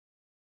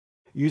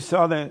You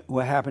saw that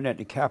what happened at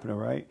the Capitol,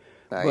 right?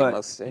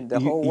 The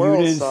whole world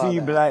you didn't saw see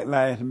that. Black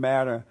Lives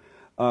Matter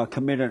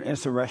commit an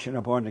insurrection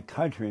upon the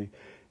country.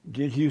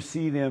 Did you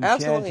see them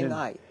Absolutely chanting?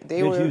 not.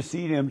 You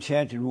see them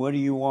chanting, "What do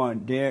you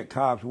want? Dead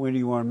cops, where do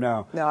you want them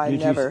now?" No, I You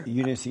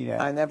didn't see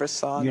that? I never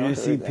saw You nor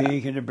didn't see heard that.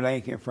 pig in the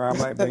blanket, fried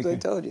white As I bacon?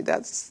 told you,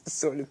 that's the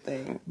sort of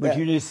thing. But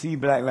you didn't see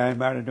Black Lives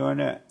Matter doing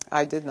that?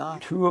 I did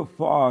not. True or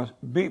false,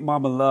 Big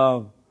Mama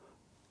loved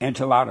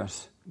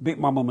enchiladas. Big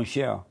Mama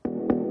Michelle.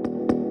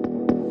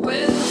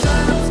 When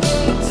times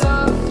get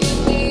tough,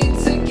 you need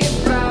to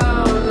get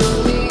down.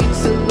 No need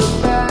to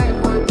look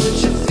backward,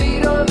 put your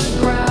feet on the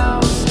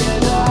ground.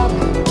 Stand up,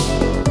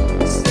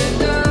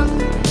 stand up.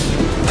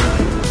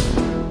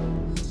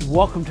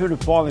 Welcome to The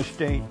Fallen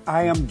State.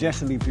 I am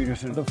Jesse Lee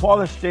Peterson. The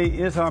Fallen State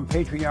is on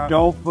Patreon.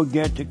 Don't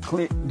forget to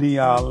click the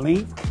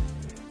link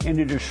in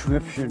the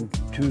description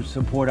to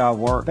support our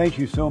work. Thank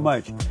you so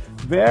much.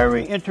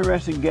 Very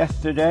interesting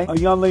guest today, a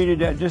young lady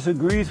that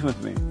disagrees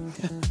with me.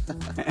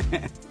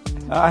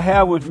 I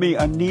have with me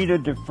Anita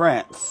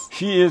DeFrantz.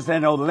 She is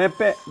an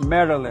Olympic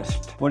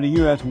medalist for the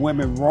U.S.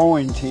 women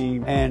rowing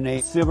team and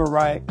a civil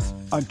rights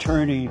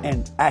attorney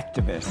and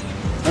activist.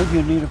 Thank you,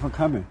 Anita, for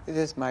coming. It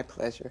is my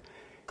pleasure.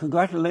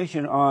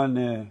 Congratulations on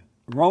the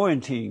rowing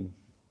team.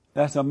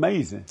 That's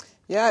amazing.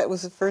 Yeah, it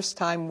was the first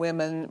time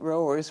women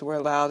rowers were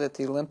allowed at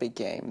the Olympic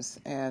Games,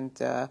 and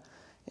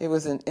it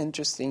was an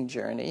interesting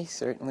journey,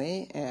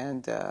 certainly,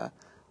 and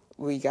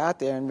we got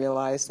there and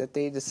realized that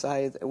they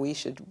decided that we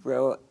should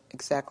row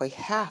exactly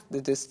half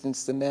the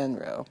distance the men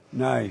row.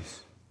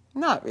 Nice.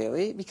 Not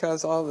really,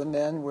 because all the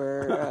men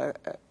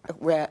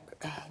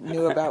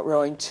knew about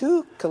rowing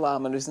 2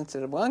 kilometers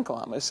instead of 1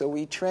 kilometer, so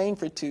we trained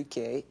for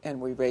 2K and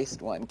we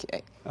raced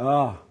 1K.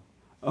 Oh,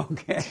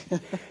 okay.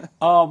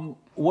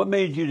 What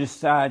made you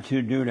decide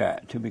to do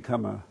that, to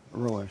become a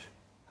rower?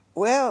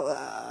 Well,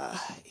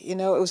 it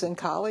was in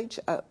college.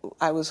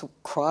 I was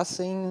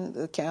crossing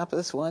the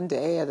campus one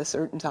day at a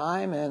certain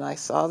time, and I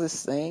saw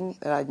this thing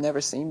that I'd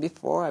never seen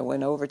before. I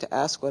went over to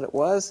ask what it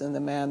was, and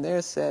the man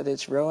there said,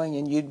 "It's rowing,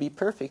 and you'd be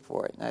perfect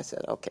for it." And I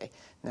said, "Okay,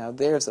 now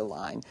there's a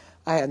line."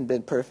 I hadn't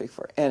been perfect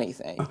for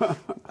anything.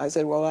 I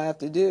said, "Well, I have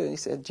to do." And he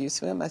said, "Do you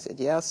swim?" I said,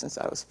 "Yeah, since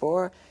I was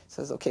 4. He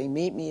says, "Okay,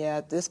 meet me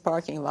at this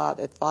parking lot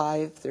at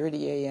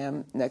 5:30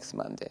 a.m. next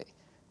Monday."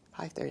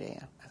 5:30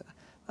 a.m. I thought,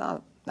 well,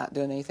 I'm not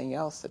doing anything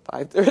else at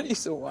 5:30,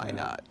 so why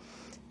not?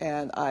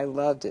 And I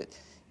loved it.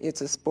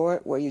 It's a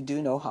sport where you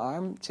do no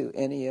harm to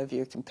any of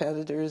your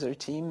competitors or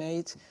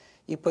teammates.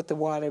 You put the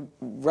water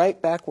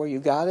right back where you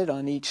got it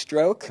on each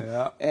stroke,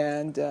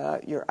 and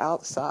you're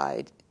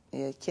outside.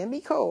 It can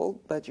be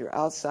cold, but you're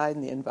outside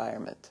in the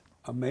environment.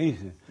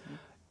 Amazing.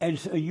 And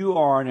so you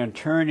are an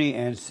attorney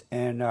and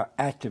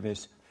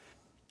activist.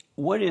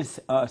 What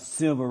is a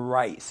civil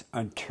rights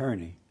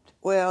attorney?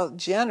 Well,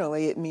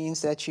 generally it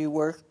means that you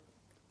work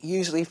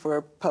usually for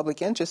a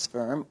public interest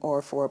firm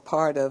or for a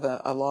part of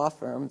a law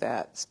firm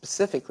that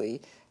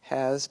specifically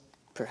has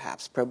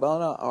perhaps pro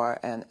bono or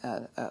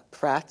a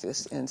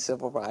practice in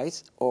civil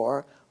rights,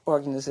 or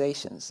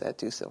organizations that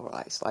do civil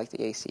rights, like the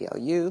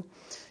ACLU,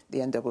 the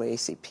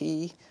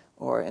NAACP,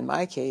 or in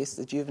my case,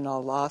 the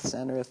Juvenile Law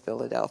Center of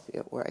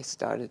Philadelphia, where I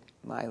started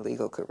my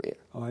legal career.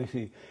 Oh, I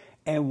see.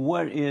 And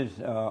what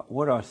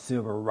are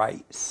civil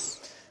rights?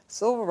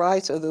 Civil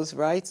rights are those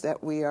rights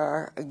that we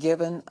are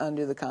given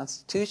under the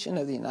Constitution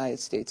of the United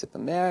States of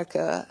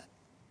America,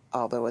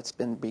 although it's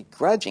been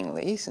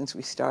begrudgingly since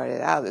we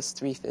started out as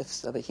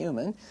 3/5 of a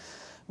human,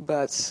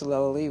 but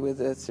slowly with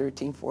the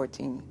 13th,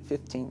 14th,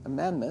 15th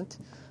Amendment,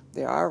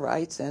 there are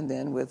rights, and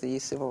then with the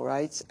Civil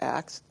Rights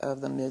Act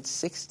of the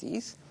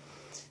mid-60s,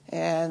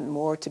 and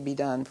more to be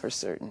done for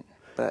certain.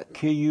 But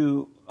can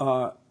you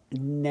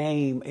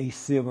name a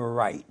civil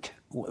right?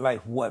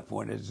 Like what,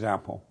 for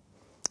example?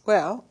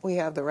 Well, we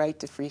have the right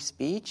to free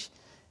speech,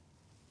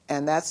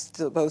 and that's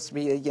supposed to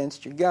be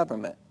against your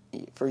government.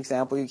 For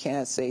example, you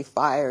can't say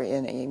fire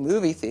in a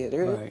movie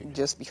theater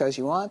just because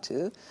you want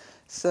to.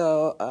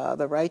 So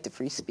the right to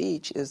free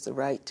speech is the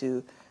right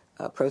to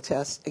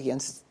protest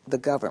against the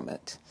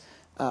government.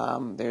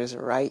 There's a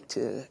right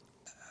to,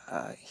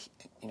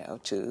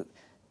 to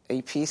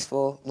a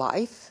peaceful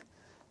life,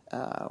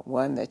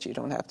 one that you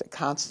don't have to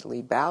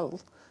constantly battle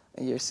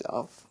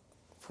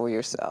for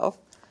yourself.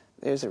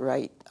 There's a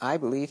right, I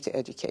believe, to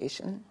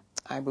education.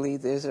 I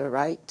believe there's a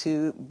right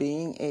to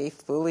being a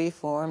fully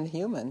formed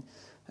human.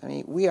 I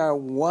mean, we are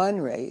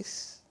one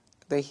race,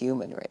 the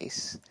human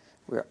race.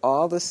 We're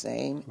all the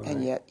same,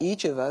 and yet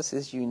each of us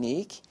is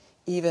unique.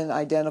 Even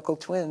identical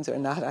twins are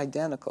not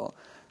identical.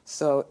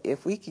 So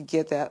if we could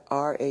get that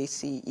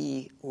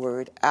RACE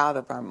word out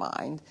of our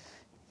mind,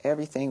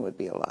 everything would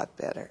be a lot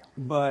better.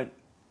 But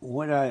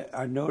when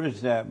I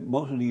noticed that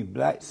most of these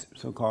black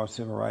so-called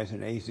civil rights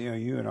and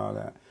ACLU and all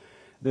that,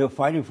 they're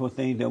fighting for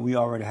things that we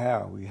already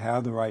have. We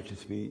have the right to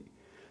speak.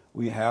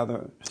 We have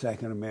the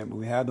Second Amendment.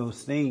 We have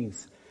those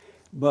things.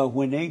 But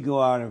when they go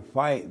out and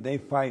fight, they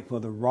fight for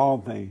the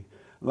wrong thing.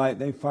 Like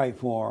they fight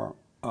for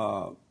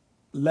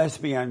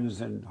lesbians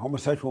and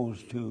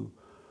homosexuals to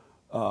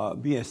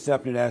be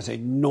accepted as a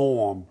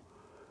norm.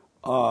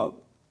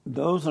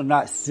 those are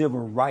not civil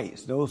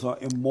rights. Those are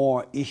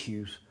immoral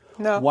issues.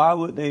 No. Why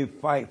would they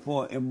fight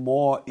for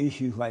immoral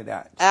issues like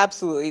that?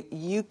 Absolutely.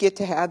 You get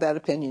to have that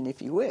opinion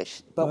if you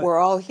wish, but we're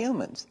all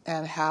humans,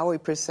 and how we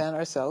present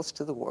ourselves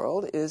to the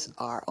world is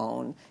our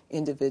own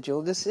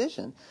individual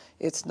decision.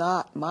 It's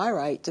not my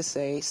right to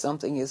say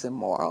something is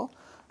immoral.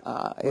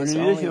 But it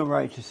is your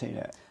right to say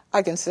that.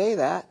 I can say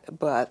that,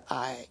 but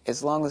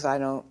as long as I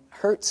don't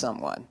hurt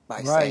someone by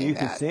saying that. Right, you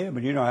can say it,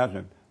 but you don't have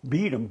to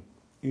beat them.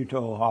 You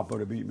told Harpo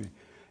to beat me.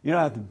 You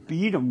don't have to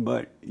beat them,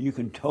 but you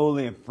can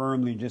totally and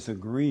firmly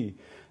disagree.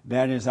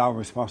 That is our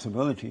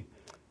responsibility.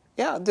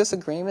 Yeah,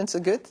 disagreement's a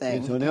good thing.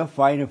 And so they're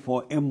fighting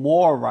for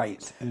immoral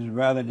rights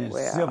rather than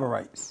civil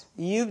rights.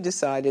 You've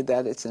decided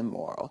that it's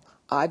immoral.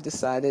 I've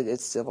decided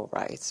it's civil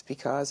rights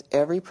because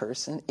every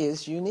person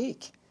is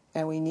unique,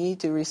 and we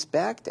need to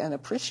respect and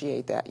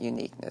appreciate that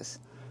uniqueness.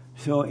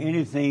 So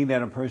anything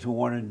that a person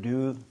wants to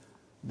do,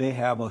 they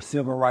have a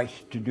civil right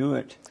to do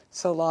it.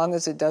 So long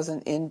as it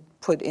doesn't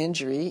put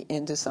injury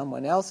into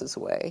someone else's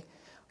way,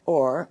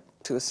 or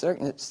to a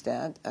certain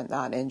extent,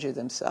 not injure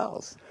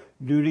themselves.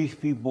 Do these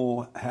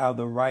people have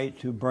the right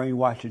to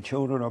brainwash the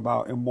children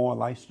about immoral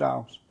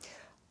lifestyles?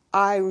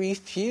 I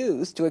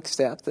refuse to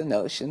accept the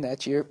notion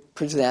that you're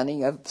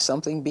presenting of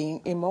something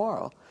being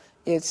immoral.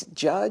 It's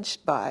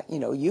judged by,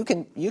 you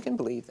can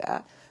believe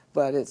that,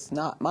 but it's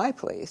not my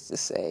place to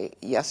say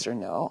yes or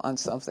no on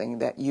something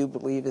that you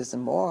believe is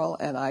immoral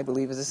and I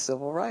believe is a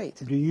civil right.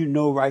 Do you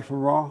know right from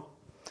wrong?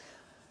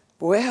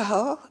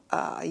 Well,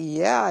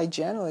 yeah, I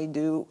generally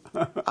do.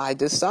 I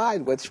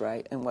decide what's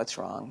right and what's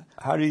wrong.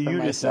 How do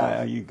you decide?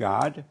 Are you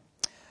God?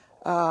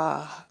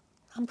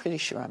 I'm pretty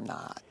sure I'm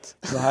not.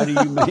 So how do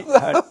you make?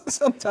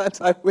 Sometimes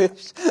I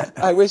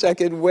wish I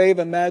could wave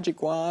a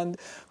magic wand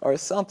or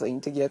something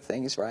to get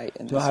things right.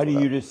 So how do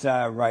you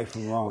decide right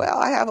from wrong? Well,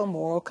 I have a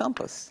moral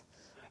compass.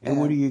 And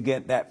where do you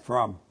get that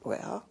from?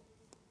 Well,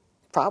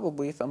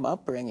 probably from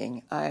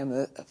upbringing. I am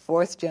the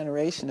fourth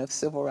generation of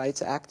civil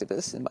rights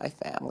activists in my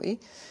family.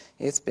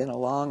 It's been a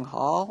long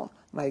haul.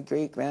 My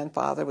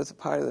great-grandfather was a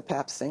part of the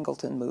Pap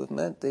Singleton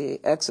movement, the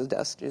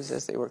Exodusters,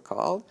 as they were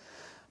called.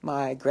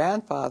 My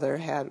grandfather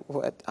had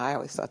what I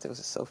always thought that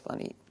was so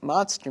funny,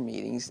 monster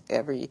meetings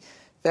every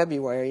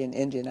February in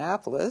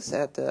Indianapolis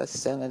at the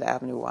Senate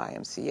Avenue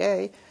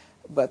YMCA.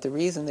 But the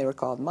reason they were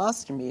called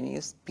monster meetings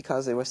is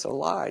because they were so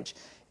large.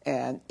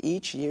 And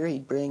each year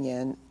he'd bring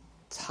in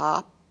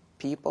top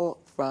people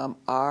from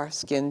our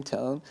skin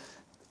tone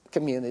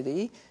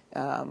community.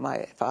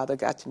 My father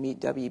got to meet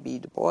W.B.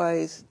 Du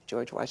Bois,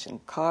 George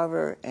Washington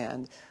Carver,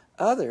 and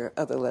other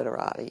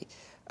literati.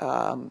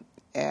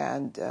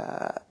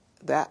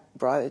 That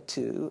brought it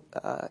to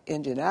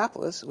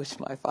Indianapolis, which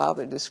my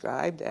father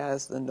described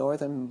as the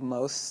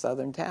northernmost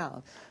southern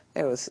town.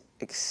 There was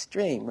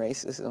extreme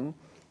racism,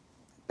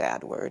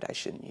 bad word, I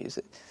shouldn't use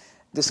it,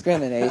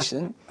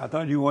 discrimination. I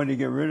thought you wanted to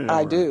get rid of that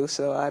I word. do,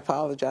 so I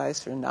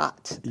apologize for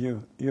not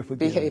You're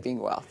behaving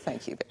well.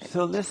 Thank you very much.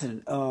 So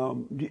listen,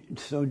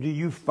 so do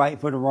you fight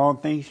for the wrong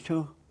things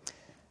too?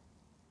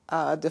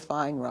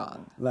 Define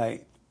wrong.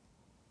 Like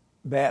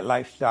bad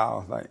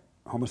lifestyles, like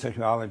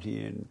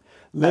homosexuality and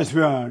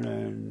lesbian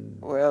and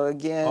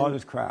all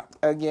this crap.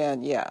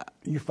 Again, yeah.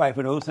 You fight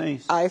for those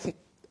things? I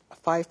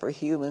fight for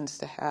humans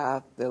to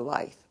have the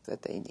life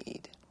that they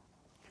need.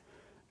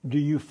 Do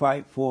you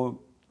fight for...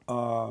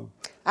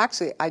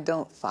 Actually, I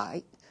don't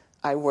fight.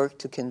 I work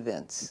to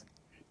convince.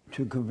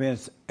 To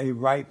convince a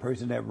right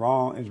person that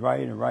wrong is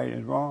right and right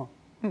is wrong?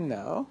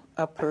 No,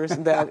 a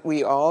person that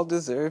we all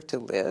deserve to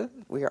live.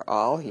 We are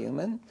all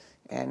human,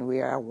 and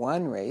we are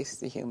one race,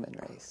 the human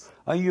race.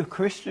 Are you a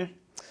Christian?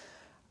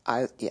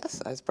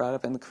 Yes, I was brought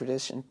up in the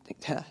Christian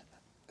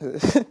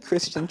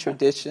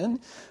tradition.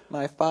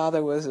 My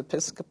father was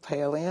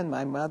Episcopalian,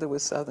 my mother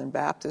was Southern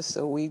Baptist,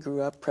 so we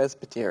grew up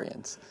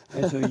Presbyterians.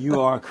 And so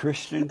you are a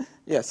Christian?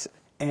 Yes.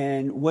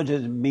 And what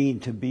does it mean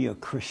to be a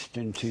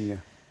Christian to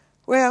you?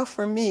 Well,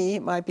 for me,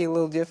 it might be a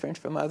little different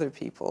from other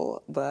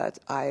people, but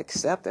I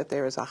accept that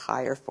there is a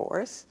higher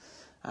force.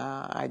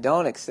 I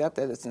don't accept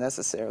that it's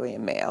necessarily a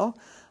male.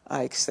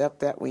 I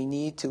accept that we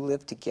need to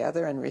live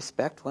together and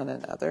respect one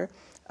another.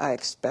 I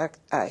respect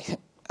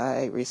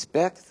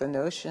the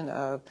notion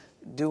of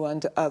do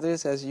unto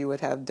others as you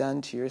would have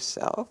done to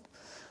yourself.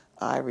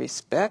 I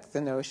respect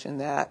the notion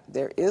that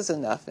there is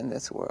enough in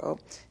this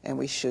world, and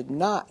we should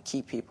not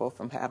keep people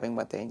from having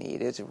what they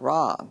need. It's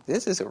wrong.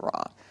 This is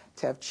wrong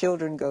to have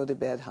children go to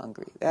bed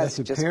hungry. That's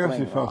the just parents'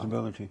 plain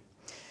responsibility.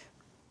 Wrong.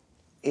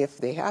 If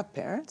they have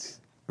parents.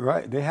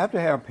 Right, they have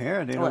to have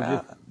parents. They don't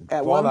just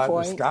at fall one out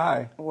point, the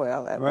sky.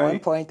 Well, at right? one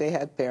point they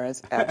had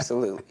parents,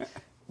 absolutely.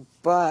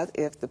 But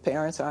if the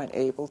parents aren't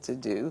able to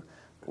do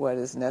what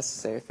is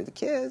necessary for the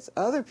kids,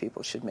 other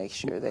people should make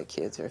sure that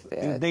kids are fed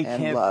and loved. If they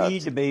can't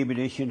feed the baby,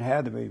 they shouldn't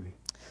have the baby.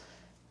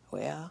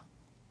 Well,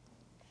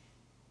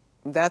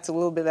 that's a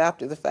little bit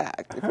after the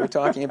fact, if we're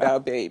talking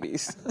about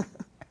babies.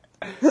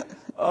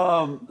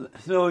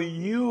 So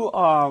you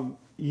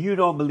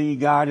don't believe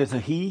God is a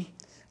he?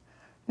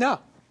 No.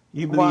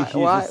 You believe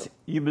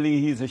you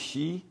believe he's a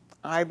she?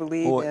 I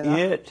believe or in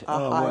it,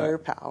 a higher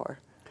power.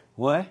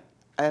 What?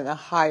 And a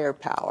higher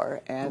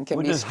power, and can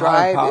What be does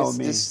higher power mean?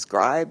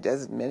 described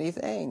as many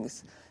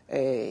things.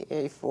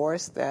 A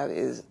force that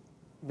is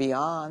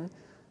beyond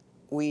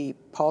we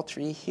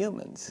paltry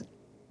humans.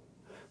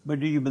 But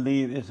do you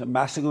believe it's a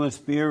masculine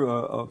spirit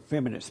or a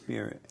feminine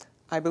spirit?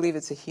 I believe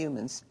it's a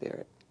human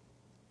spirit.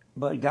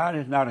 But God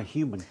is not a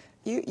human.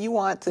 You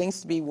want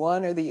things to be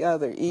one or the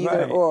other,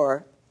 either Right.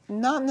 or.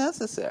 Not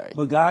necessary.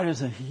 But God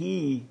is a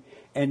he,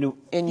 and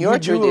In your you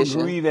do tradition-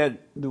 agree that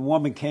the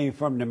woman came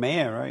from the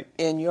man, right?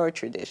 In your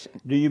tradition.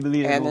 Do you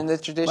believe that? And in the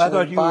tradition Well, I of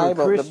thought the you were a Bible,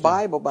 the Christian.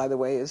 Bible, by the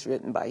way, is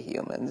written by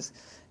humans,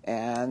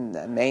 and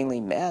mainly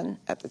men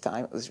at the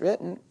time it was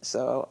written.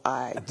 So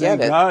I get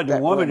Thank it. God the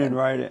that woman women- didn't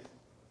write it.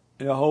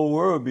 The whole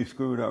world would be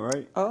screwed up,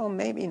 right? Oh,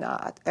 maybe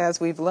not. As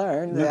we've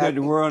learned, Look that at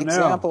the world now.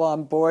 example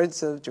on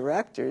boards of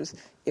directors,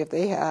 if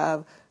they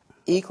have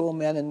equal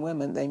men and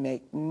women, they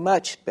make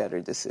much better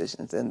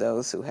decisions than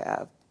those who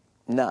have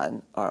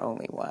none or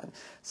only one.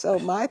 So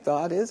my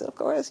thought is, of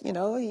course,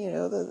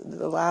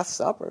 the Last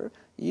Supper,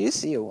 you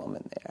see a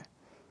woman there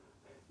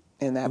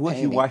in that Was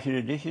she painting. washing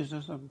the dishes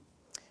or something?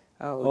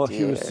 Oh, Or dear.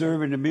 she was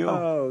serving the meal?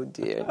 Oh,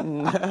 dear.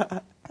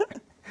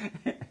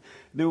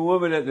 The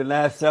woman at the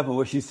Last Supper,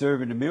 was she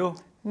serving the meal?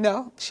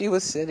 No, she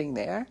was sitting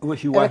there. Was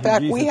she And washing in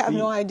fact, we Jesus' have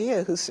no feet?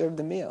 idea who served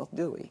the meal,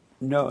 do we?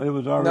 No, it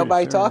was already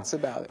Nobody served. talks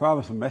about it.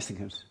 Probably some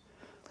Mexicans.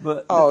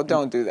 But Oh,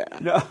 don't do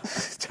that. No.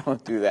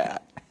 Don't do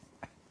that.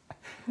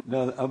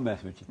 No, I'm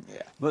messing with you.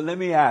 Yeah. But let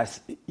me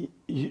ask,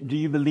 do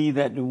you believe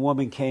that the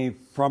woman came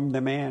from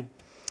the man?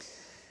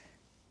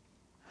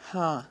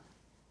 Huh.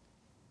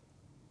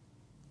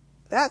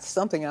 That's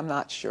something I'm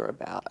not sure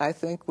about. I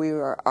think we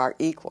are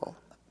equal.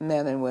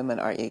 Men and women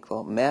are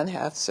equal. Men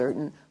have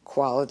certain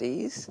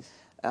qualities.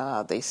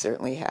 They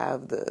certainly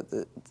have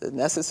the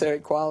necessary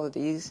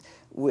qualities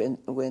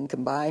when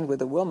combined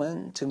with a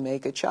woman to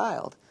make a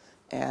child.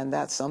 And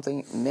that's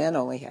something men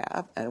only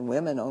have, and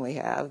women only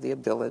have the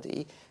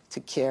ability to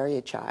carry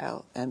a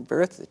child and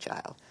birth the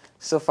child,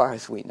 so far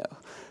as we know.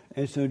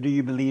 And so do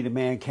you believe the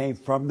man came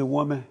from the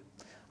woman?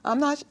 I'm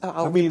not.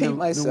 I'll I mean, repeat the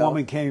myself.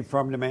 woman came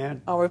from the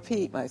man? I'll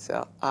repeat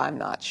myself. I'm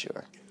not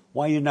sure.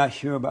 Why you're not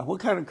sure about? What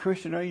kind of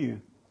Christian are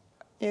you?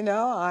 You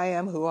know, I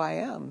am who I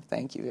am.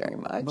 Thank you very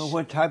much. But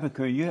what type of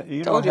Christian?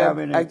 You Told don't you have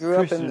any I grew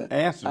Christian up in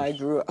answers. I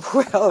grew up.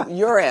 Well,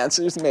 your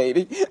answers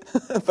maybe,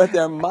 but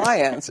they're my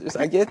answers.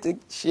 I get to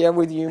share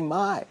with you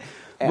my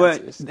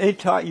answers. But they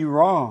taught you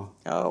wrong.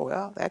 Oh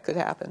well, that could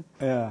happen.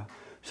 Yeah.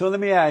 So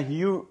let me ask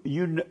you.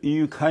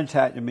 You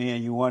contacted me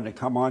and you wanted to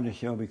come on the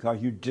show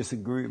because you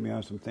disagreed with me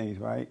on some things,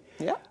 right?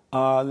 Yeah.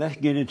 Let's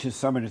get into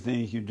some of the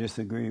things you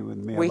disagree with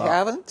me We about.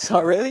 haven't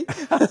already.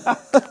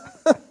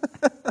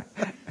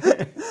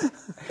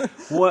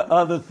 What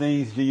other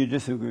things do you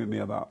disagree with me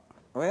about?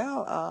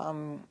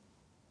 Well,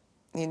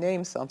 you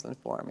name something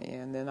for me,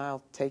 and then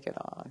I'll take it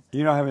on.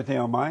 You don't have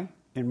anything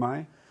in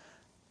mind?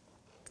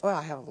 Well,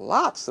 I have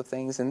lots of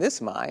things in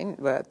this mind,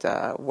 but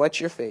what's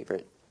your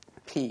favorite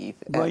peeve?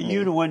 Well, at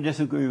you're me? the one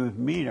disagreeing with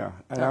me, though.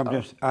 And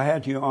Uh-oh. I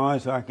had you on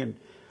so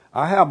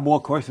I have more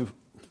questions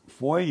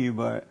for you,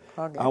 but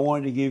Okay. I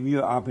wanted to give you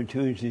an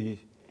opportunity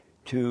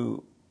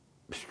to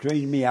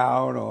straighten me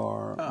out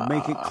or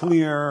make it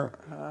clear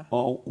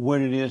or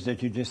what it is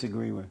that you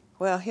disagree with.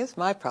 Well, here's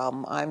my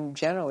problem. I'm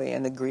generally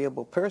an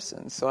agreeable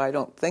person, so I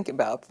don't think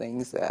about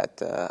things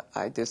that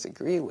I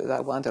disagree with. I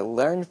want to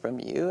learn from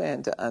you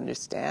and to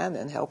understand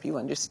and help you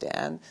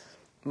understand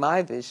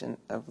my vision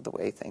of the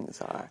way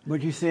things are.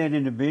 But you said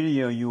in the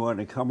video you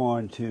wanted to come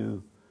on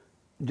to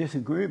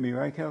disagree with me,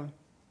 right, Kelly?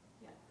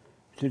 Yeah.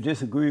 To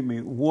disagree with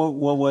me. What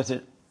was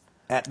it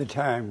at the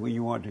time when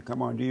you wanted to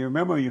come on? Do you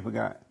remember or you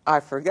forgot? I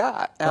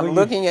forgot. Oh, I'm you-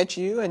 looking at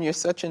you, and you're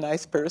such a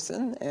nice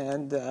person,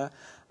 and I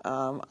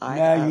Now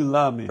have you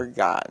love me.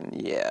 forgotten,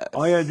 yes.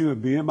 All you gotta do is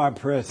be in my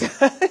presence.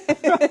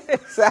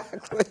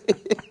 Exactly.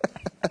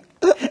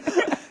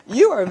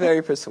 You are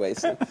very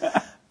persuasive.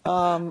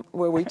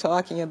 Were we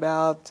talking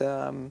about,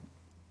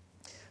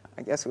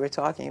 I guess we were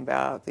talking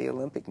about the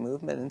Olympic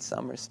movement in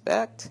some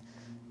respect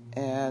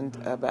and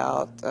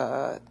about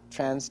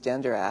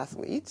transgender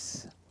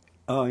athletes.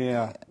 Oh,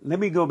 yeah. Let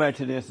me go back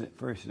to this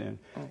first then.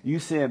 You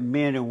said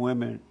men and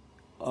women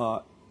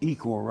are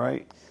equal,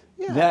 right?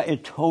 Yeah. That is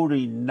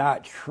totally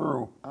not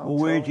true. Oh,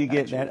 Where did totally you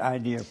get not that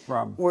idea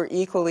from? We're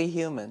equally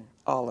human,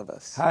 all of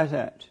us. How's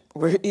that?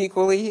 We're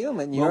equally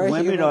human. You're Well, a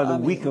women human, are the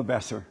I'm weaker human.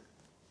 vessel.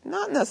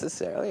 Not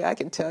necessarily. I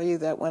can tell you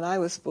that when I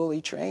was fully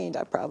trained,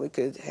 I probably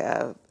could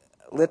have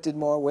lifted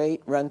more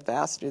weight, run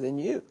faster than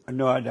you.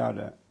 No, I doubt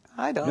that.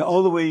 I don't. The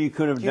only way you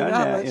could have You done know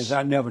how that much- is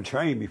I never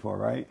trained before,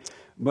 right?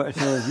 But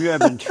so if you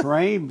have been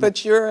trained,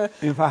 But you're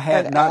if I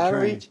had an not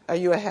average. trained, Are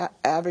you a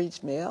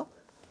average male?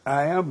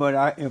 I am.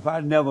 But if I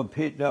never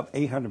picked up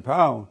 800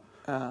 pounds,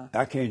 Uh-huh.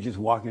 I can't just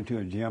walk into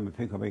a gym and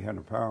pick up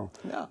 800 pounds.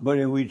 No. But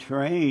if we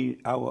train,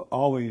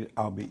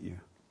 I'll beat you.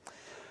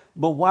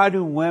 But why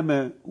do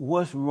women?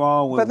 What's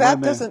wrong with But that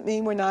women? doesn't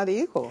mean we're not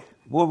equal.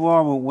 What's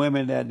wrong with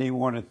women that they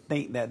want to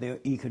think that they're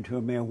equal to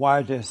a man? Why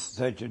is there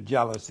such a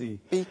jealousy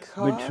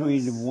Because-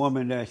 between the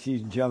woman that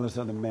she's jealous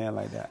of the man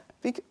like that?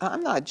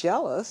 I'm not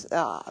jealous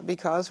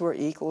because we're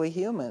equally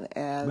human.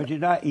 But you're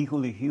not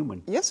equally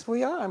human. Yes,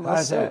 we are,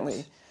 How's that?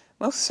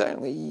 Most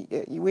certainly.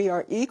 We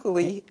are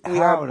equally, we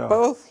How, are though?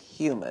 both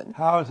human.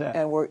 How is that?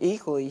 And we're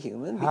equally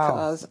human How?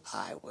 because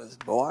I was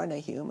born a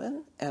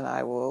human and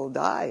I will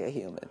die a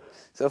human,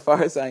 so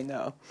far as I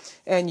know.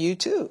 And you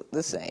too,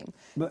 the same.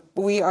 But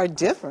we are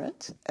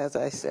different, as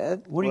I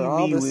said. what do we're you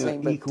all mean the we same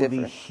are but equally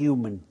different.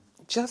 human?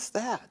 Just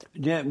that.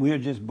 Yeah, we are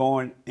just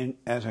born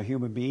as a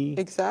human being.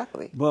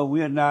 Exactly. But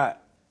we are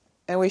not.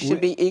 And we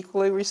should be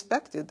equally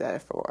respected,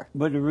 therefore.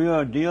 But the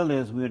real deal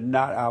is we're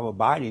not our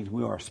bodies,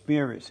 we are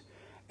spirits.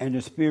 And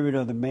the spirit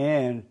of the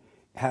man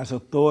has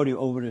authority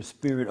over the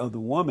spirit of the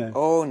woman.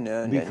 Oh,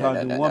 no, no, Because no, no,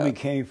 the no, woman no.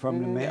 came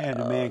from the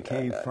man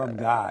came from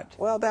God.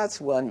 Well,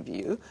 that's one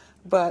view.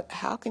 But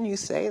how can you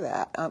say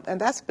that? And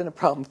that's been a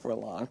problem for a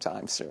long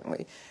time,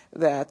 certainly,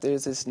 that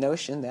there's this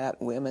notion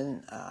that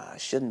women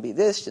shouldn't be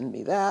this, shouldn't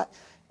be that,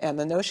 and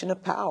the notion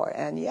of power.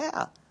 And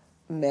yeah,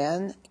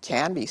 men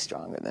can be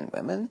stronger than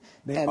women.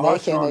 They and are they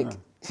can,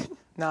 stronger.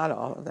 Not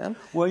all of them.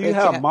 Well, you They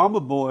have can- mama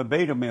boy and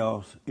beta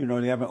males. You know,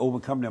 they haven't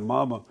overcome their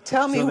mama.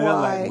 Tell me so they're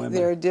why like women.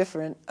 there are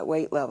different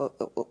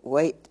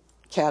weight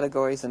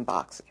categories in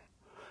boxing.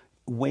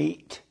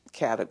 Weight.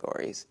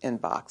 Categories in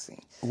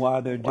boxing. Why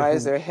they're different. Why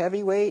is there a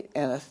heavyweight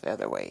and a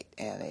featherweight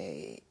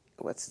and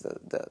what's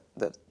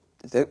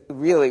the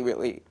really,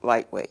 really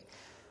lightweight?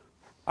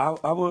 I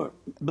would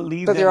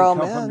believe But that they're they all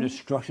come men, from the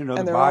destruction of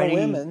and the they're all body.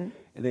 women.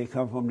 They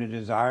come from the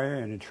desire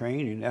and the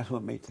training. That's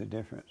what makes the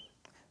difference.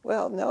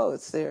 Well, no,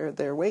 it's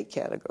their weight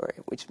category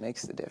which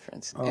makes the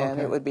difference. Oh, And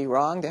okay. it would be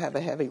wrong to have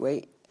a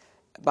heavyweight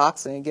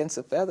boxing against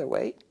a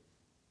featherweight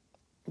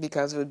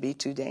because it would be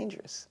too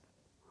dangerous.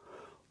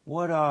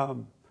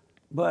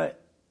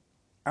 But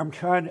I'm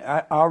trying.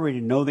 I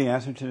already know the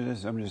answer to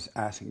this. I'm just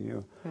asking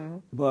you. Mm-hmm.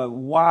 But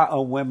why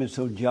are women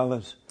so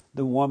jealous?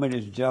 The woman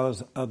is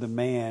jealous of the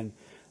man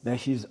that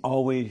she's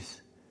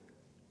always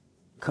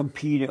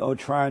competing or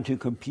trying to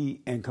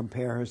compete and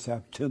compare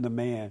herself to the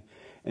man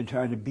and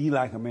trying to be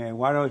like a man.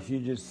 Why don't you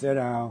just sit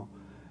down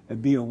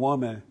and be a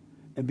woman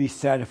and be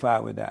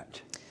satisfied with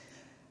that?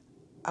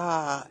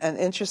 An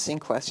interesting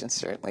question,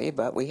 certainly,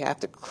 but we have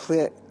to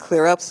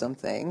clear up some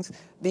things.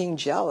 Being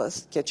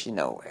jealous gets you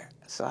nowhere.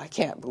 So I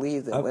can't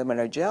believe that women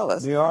are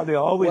jealous. They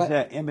always What-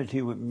 that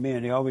enmity with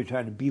men. They always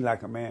try to be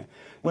like a man.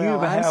 Well, you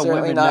even I'm have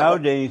certainly women not-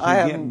 nowadays who I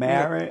get haven't-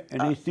 married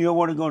and they still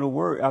want to go to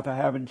work after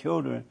having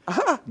children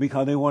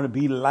because they want to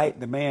be like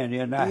the man.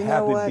 They're not You know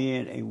happy what?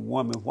 being a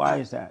woman. Why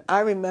is that?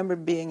 I remember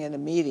being in a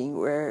meeting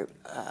where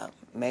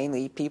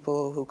mainly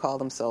people who call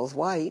themselves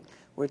white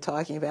were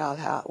talking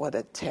about what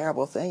a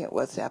terrible thing it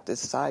was to have to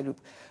decide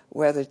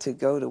whether to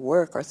go to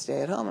work or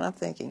stay at home. And I'm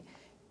thinking,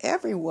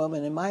 every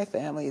woman in my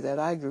family that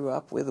I grew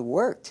up with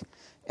worked.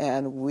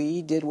 And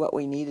we did what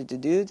we needed to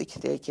do to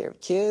take care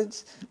of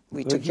kids.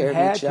 We took care of each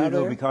You had to, other.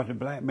 though, because the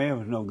black man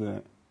was no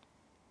good.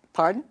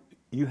 Pardon?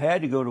 You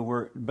had to go to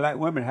work. Black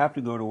women have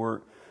to go to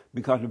work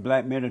because the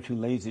black men are too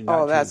lazy not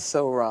to. Oh, that's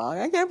so wrong.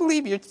 I can't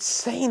believe you're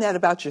saying that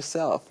about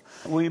yourself.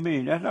 What do you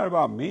mean? That's not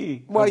about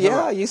me. Well, That's yeah,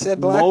 about you said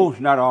black.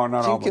 Most, not all,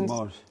 not You all, but can-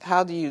 most.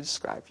 How do you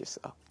describe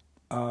yourself?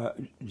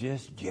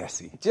 Just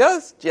Jesse.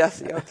 Just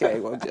Jesse. Okay,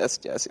 well,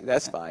 just Jesse.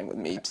 That's fine with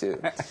me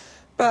too.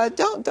 But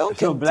don't So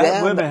condemn.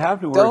 black women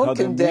have to work Don't because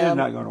their men condemn.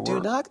 not gonna Do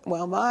work. not.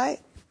 Well, my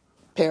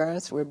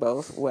parents were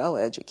both well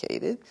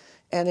educated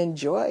and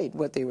enjoyed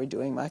what they were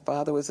doing. My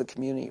father was a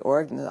community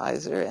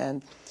organizer,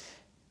 and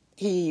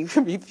he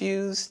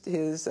refused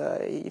his.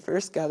 He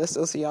first got a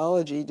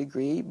sociology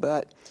degree,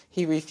 but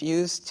he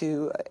refused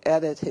to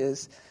edit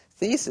his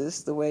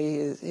thesis the way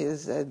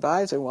his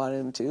advisor wanted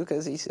him to,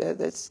 because he said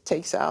that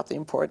takes out the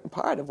important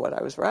part of what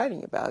I was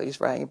writing about. He was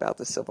writing about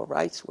the civil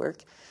rights work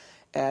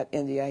at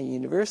Indiana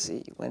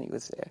University when he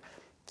was there.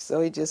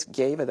 So he just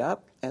gave it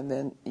up, and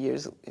then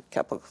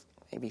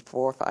maybe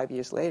 4 or 5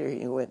 years later,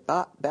 he went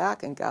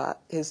back and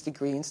got his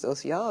degree in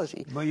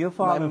sociology. But your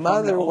father from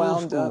the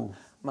old school.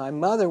 My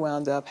mother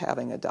wound up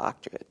having a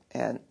doctorate,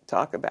 and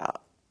talk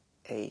about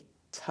a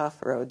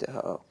tough road to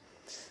hoe.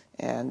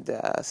 And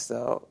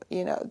so,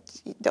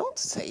 don't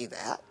say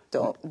that.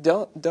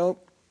 Don't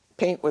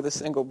paint with a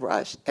single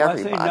brush. Well, I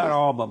Everybody, say not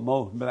all, but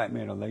most black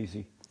men are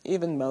lazy.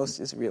 even most,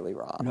 is really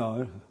wrong.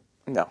 No,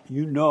 No.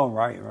 you know I'm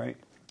right?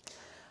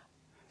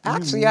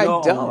 Actually, You I know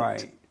I'm don't.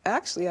 right.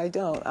 Actually, I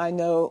don't. I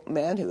know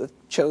men who have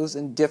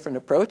chosen different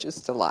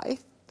approaches to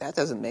life. That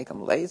doesn't make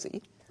them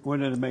lazy. What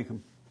did it make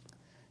them?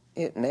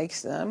 It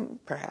makes them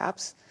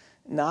perhaps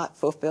not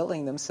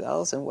fulfilling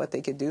themselves and what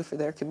they could do for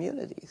their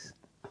communities.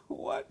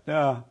 What?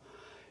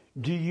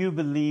 Do you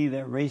believe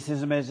that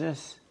racism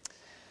exists?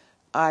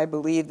 I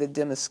believe that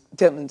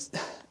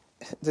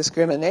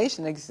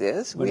discrimination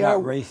exists. But we not are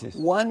racist.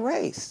 one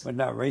race. But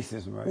not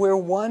racism, right? We're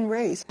one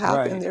race. How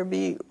Right. can there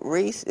be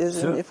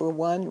racism So- if we're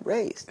one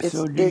race?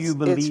 so do you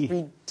believe-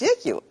 It's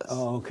ridiculous.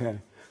 Oh, okay.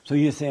 So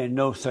you're saying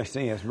no such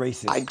thing as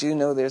racist? I do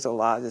know there's a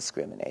lot of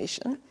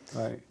discrimination.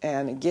 Right.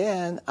 And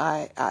again,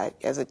 I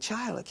as a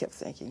child, I kept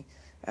thinking,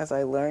 as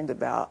I learned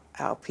about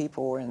how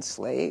people were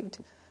enslaved,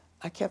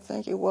 I kept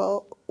thinking,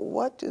 well,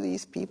 what do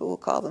these people who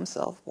call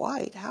themselves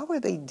white, how are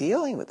they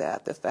dealing with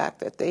that? The fact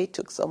that they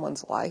took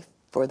someone's life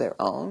for their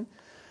own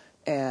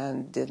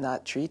and did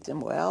not treat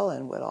them well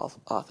and would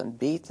often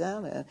beat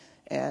them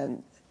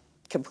and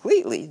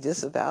completely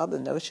disavowed the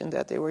notion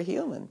that they were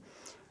human.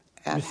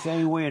 And the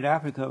same way in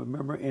Africa.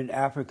 Remember, in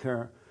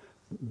Africa,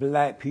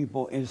 black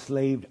people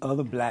enslaved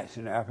other blacks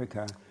in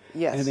Africa.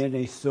 Yes. And then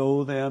they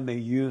sold them, they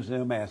used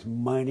them as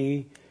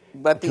money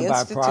But the to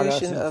buy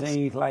products institution and of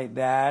things like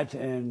that.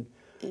 And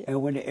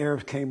when the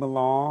Arabs came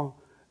along,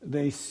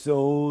 they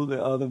sold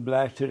the other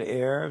blacks to the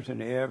Arabs,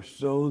 and the Arabs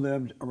sold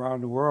them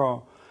around the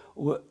world.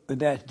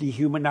 That's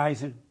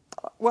dehumanizing.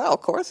 well,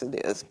 of course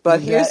it is. But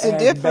Is here's that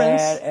the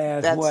difference. As bad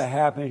as That's- what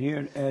happened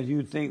here, as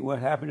you think what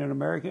happened in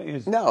America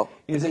is? No,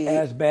 Is it the-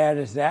 as bad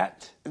as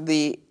that?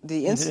 the Is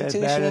it as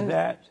institution bad as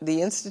that?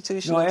 the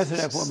institution No, of answer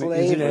that for me.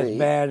 slavery. Is it as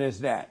bad as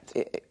that?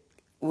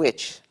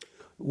 Which?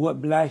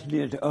 What blacks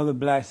did to other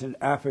blacks in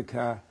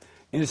Africa,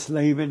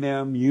 enslaving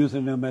them,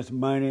 using them as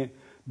money,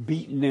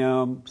 beating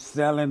them,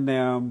 selling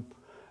them,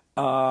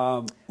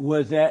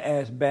 was that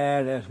as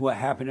bad as what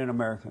happened in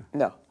America?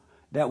 No,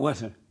 That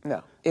wasn't.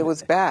 no. It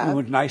was bad. It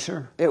was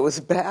nicer. It was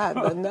bad,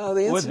 but no,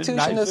 the Was it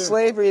institution of nicer?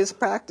 slavery is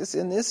practiced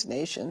in this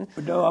nation.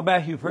 No, I'm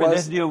asking you first. Was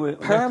Let's deal with.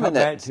 Let's permanent. come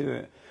back to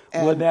it.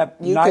 And Was that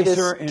you could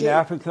nicer in escape.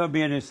 Africa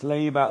being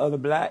enslaved by other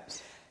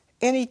blacks?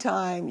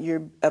 Anytime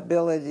your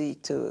ability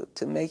to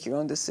make your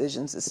own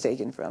decisions is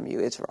taken from you,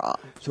 it's wrong.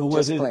 So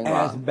was Just it plain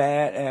as wrong.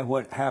 bad as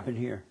what happened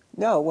here?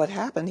 No, what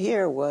happened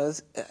here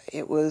was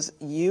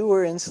you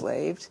were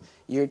enslaved,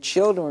 your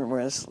children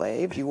were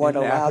enslaved, you weren't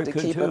In allowed to Africa,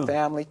 keep too. a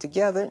family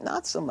together.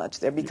 Not so much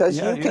there because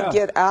Yeah, you could yeah.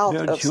 get out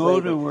Their of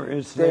children slavery. were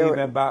enslaved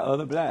There- by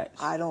other blacks.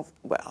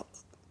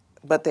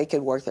 But they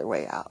could work their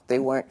way out. They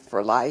weren't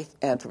for life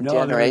and for No,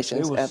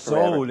 generations they were and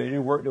forever. sold. They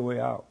didn't work their way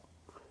out.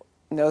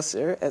 No,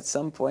 sir. At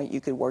some point,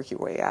 you could work your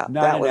way out.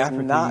 Not that in was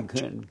Africa, not you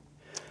couldn't.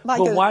 Like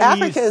But why do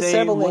you Africa is say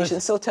several it was-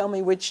 nations. So tell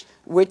me which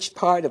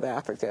part of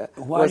Africa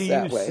Why was do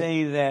that you way?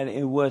 say that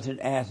it wasn't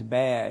as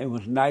bad? It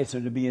was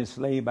nicer to be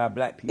enslaved by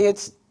black people.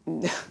 It's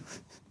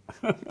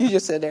you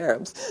just said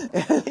Arabs.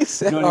 You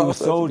said No, all they were sorts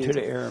sold of to the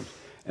people. Arabs.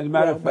 As a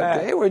matter Well, of but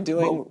fact, they were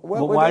doing- But, what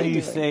but were why they do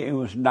you doing? say it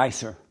was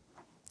nicer?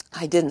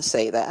 I didn't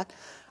say that.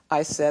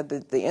 I said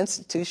that the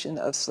institution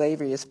of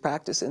slavery as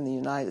practiced in the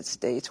United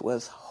States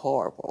was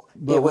horrible.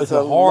 But it was it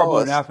the horrible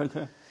in lowest.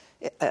 Africa?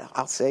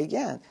 I'll say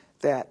again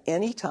that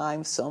any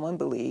time someone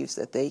believes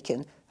that they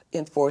can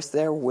enforce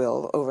their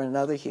will over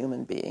another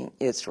human being,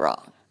 it's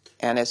wrong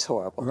and it's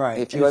horrible. Right.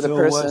 If you are And the so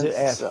person, was it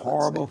as so-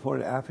 horrible for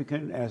the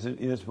African as it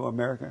is for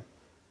America?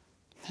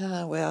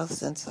 Well,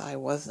 since I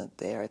wasn't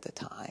there at the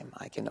time,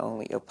 I can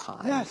only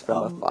opine That's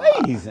from afar.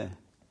 amazing.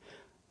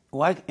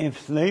 Why, if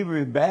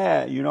slavery is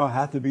bad, you don't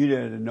have to be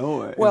there to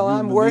know it. Well, if you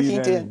I'm believe working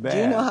that to- it's do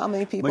you know bad. how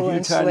many people but are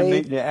you're trying to make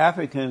enslaved? the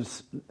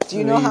Africans. Do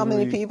you know how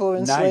many slavery people are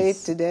enslaved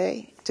nice.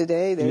 today?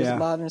 Today, there's Yeah.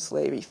 modern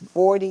slavery.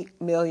 40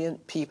 million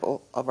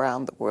people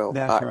around the world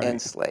That's are right.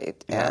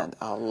 enslaved. Yeah. And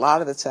a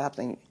lot of it's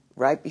happening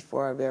right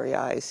before our very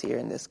eyes here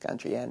in this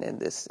country and in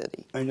this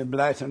city. And the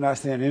blacks are not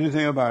saying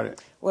anything about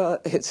it. Well,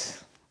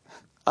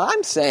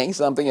 I'm saying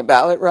something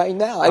about it right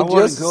now. I want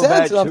just to go said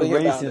back to something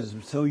about it.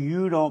 racism. So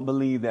you don't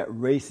believe that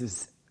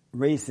racism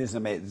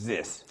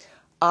exists?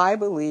 I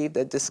believe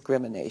that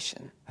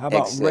discrimination How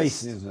about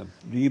exists. racism?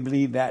 Do you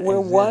believe that We're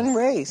exists? one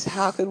race.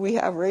 How could we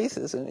have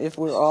racism if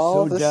we're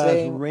all So the does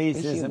same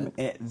racism human?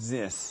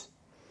 exist?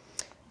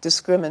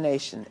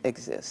 Discrimination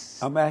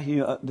exists. I'm asking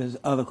you this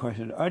other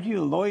question. Aren't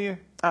you a lawyer?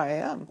 I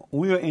am.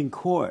 We are in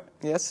court.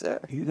 Yes, sir.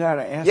 You got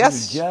to answer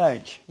Yes. the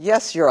judge.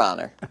 Yes, Your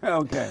Honor.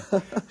 Okay.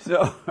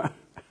 So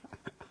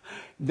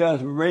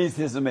does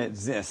racism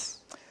exist?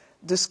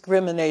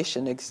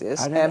 Discrimination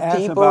exists, I didn't and ask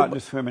people. about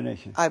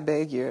discrimination. I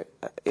beg your,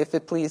 if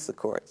it please the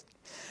court.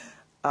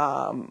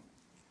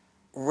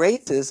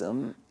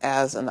 Racism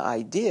as an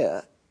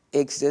idea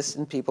exists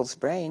in people's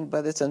brain,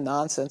 but it's a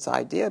nonsense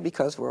idea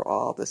because we're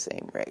all the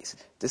same race.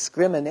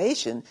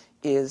 Discrimination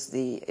is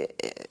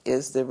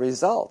the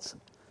result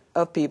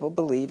of people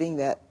believing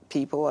that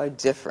people are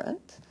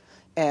different,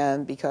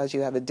 and because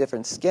you have a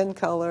different skin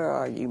color,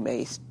 or you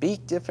may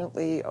speak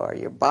differently, or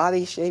your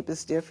body shape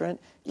is different,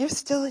 you're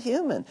still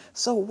human.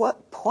 So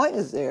what point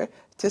is there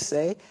to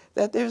say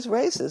that there's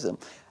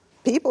racism?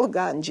 People have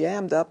gotten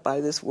jammed up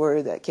by this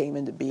word that came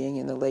into being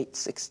in the late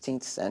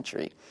 16th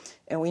century,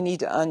 and we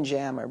need to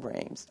unjam our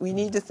brains. We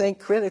need to think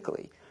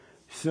critically.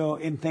 So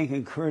in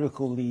thinking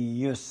critically,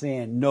 you're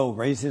saying no,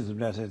 racism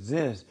doesn't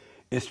exist.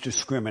 It's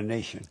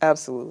discrimination.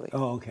 Absolutely.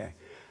 Oh, okay.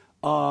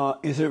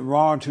 Is it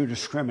wrong to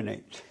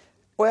discriminate?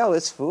 Well,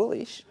 it's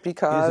foolish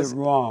because, Is it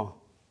wrong?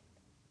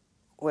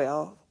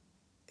 well,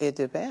 it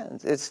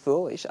depends. It's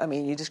foolish. I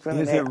mean, you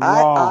discriminate. it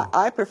wrong?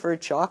 I prefer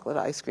chocolate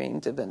ice cream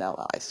to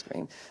vanilla ice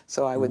cream,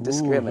 so I would Ooh, so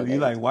discriminate. you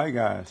like white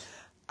guys?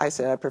 I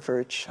said I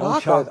prefer Oh,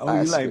 chocolate you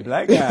ice like cream.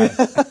 black guys?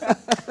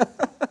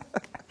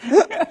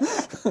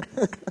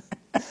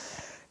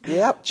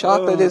 Yep,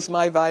 chocolate is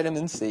my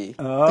vitamin C.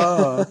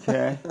 Oh,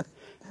 okay.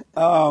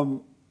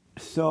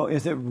 So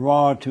is it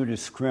wrong to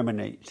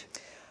discriminate?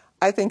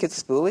 I think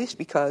it's foolish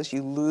because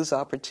you lose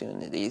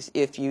opportunities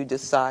if you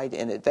decide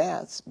in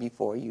advance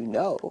before you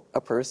know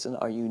a person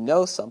or you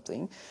know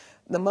something.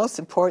 The most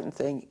important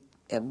thing,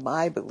 in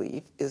my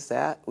belief, is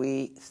that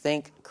we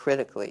think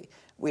critically.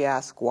 We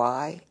ask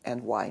why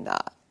and why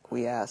not.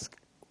 We ask,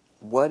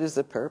 what is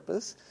the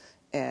purpose,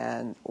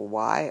 and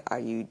why are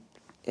you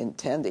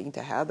intending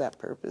to have that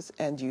purpose,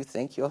 and do you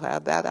think you'll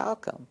have that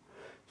outcome?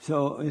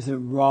 So is it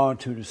wrong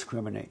to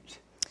discriminate?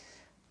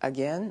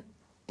 Again,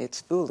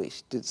 it's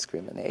foolish to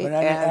discriminate, But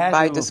I didn't and ask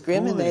by you were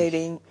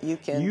discriminating, foolish. you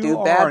can You do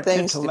are bad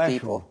things to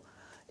intellectual. people.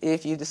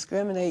 If you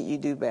discriminate, you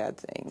do bad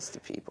things to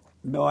people.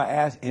 No, I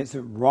asked, is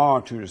it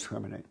wrong to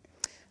discriminate?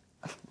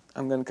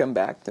 I'm going to come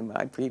back to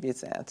my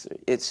previous answer.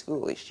 It's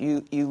foolish.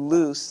 You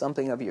lose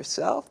something of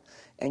yourself,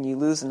 and you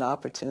lose an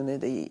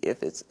opportunity.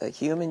 If it's a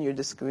human you're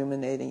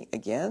discriminating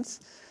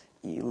against,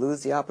 you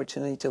lose the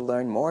opportunity to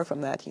learn more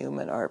from that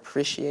human or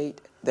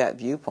appreciate that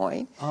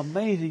viewpoint.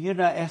 Amazing. You're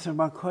not answering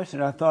my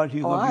question. I thought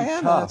you were going I to be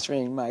am tough.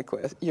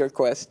 answering your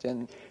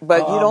question, but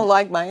you don't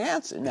like my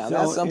answer. Now, So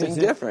that's something is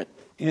it- different.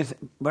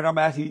 But I'm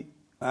asking,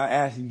 I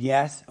ask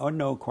yes or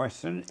no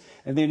question,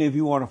 and then if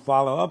you want to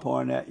follow up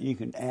on that, you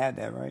can add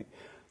that, right?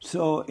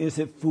 So is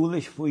it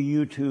foolish for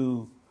you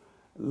to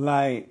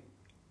like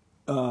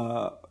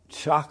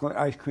chocolate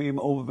ice cream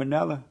over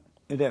vanilla?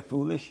 Is that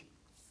foolish?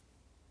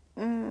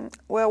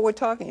 Well, we're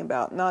talking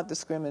about not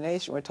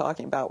discrimination. We're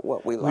talking about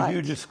what we But like.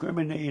 you're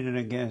discriminating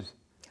against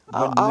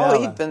I'll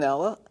vanilla. eat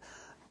vanilla,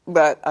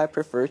 but I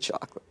prefer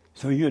chocolate.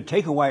 So you'd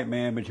take a white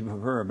man, but you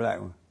prefer a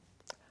black one.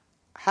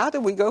 How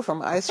did we go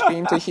from ice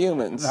cream to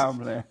humans? No, I'm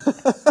playing.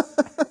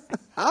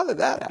 How did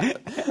that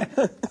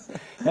happen?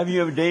 Have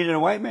you ever dated a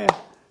white man?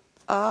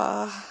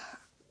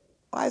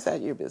 Why is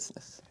that your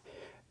business?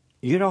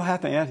 You don't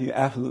have to answer. You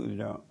absolutely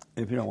don't,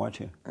 if you don't want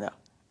to. No,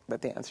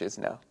 but the answer is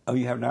no. Oh,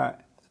 you have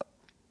not?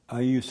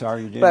 Are you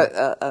sorry you did?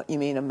 But you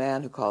mean a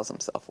man who calls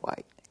himself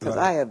white? Because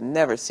Right. I have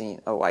never seen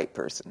a white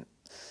person.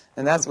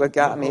 And that's what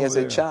got me as a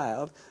over there.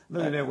 child.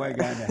 Look at that white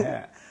guy in the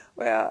hat.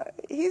 Well,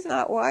 he's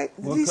not white.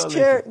 What These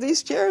color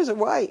these chairs are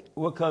white.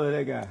 What color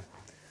that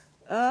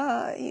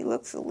guy? He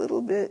looks a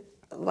little bit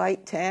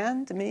light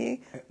tan to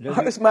me.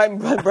 Does he? My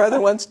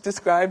brother once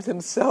described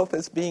himself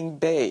as being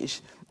beige,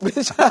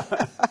 which I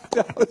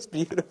thought was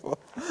beautiful.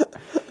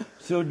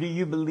 So do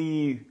you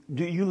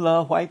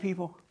love white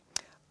people?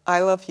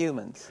 I love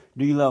humans.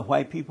 Do you love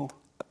white people?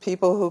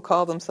 People who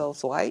call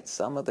themselves white,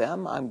 some of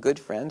them I'm good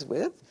friends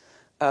with.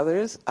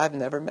 Others I've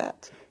never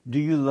met. Do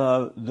you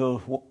love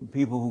those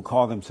people who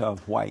call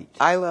themselves white?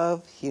 I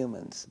love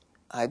humans.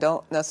 I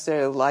don't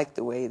necessarily like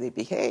the way they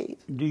behave.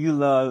 Do you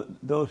love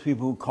those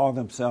people who call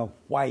themselves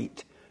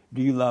white?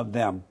 Do you love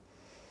them?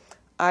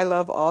 I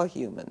love all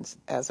humans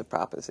as a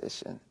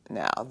proposition.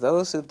 Now,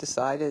 those who've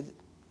decided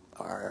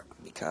are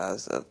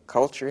because of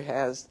culture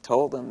has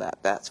told them that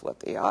that's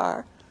what they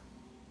are,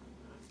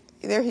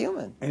 they're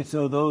human. And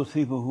so those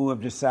people who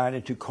have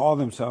decided to call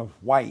themselves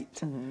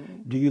white,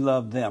 do you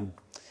love them?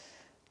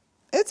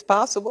 It's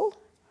possible,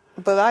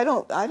 but I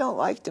don't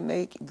like to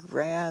make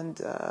grand.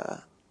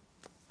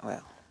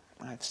 Well,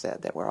 I've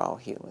said that we're all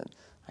human.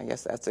 I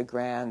guess that's a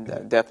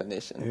grand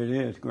definition, It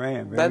is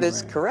grand, very but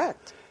it's grand.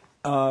 correct.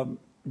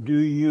 Do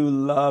you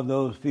love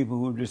those people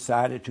who have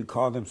decided to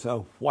call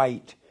themselves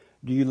white?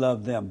 Do you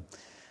love them?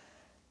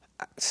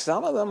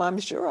 Some of them, I'm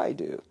sure I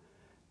do.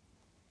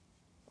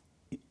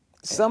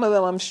 Some of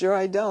them, I'm sure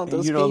I don't. And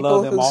Those you don't people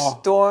love them who all?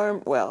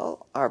 storm,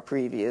 well, our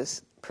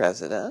previous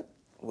president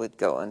would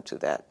go into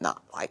that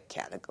not like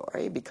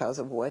category because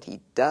of what he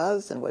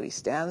does and what he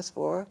stands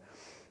for.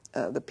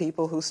 The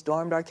people who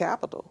stormed our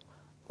Capitol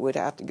would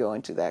have to go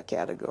into that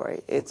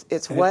category. It's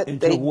what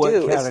Into they what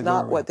do. It's not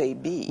category? what they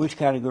be. Which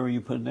category are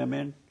you putting them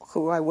in?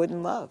 Who I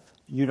wouldn't love.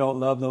 You don't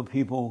love those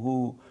people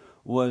who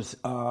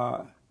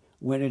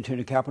went into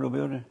the Capitol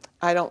building,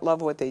 I don't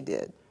love what they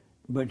did.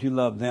 but you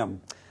love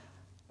them.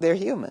 They're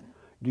human.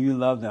 Do you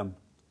love them?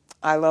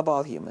 I love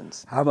all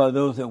humans. How about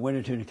those that went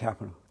into the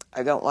Capitol?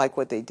 I don't like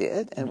what they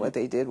did, and what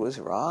they did was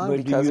wrong But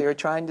do because you- they were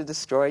trying to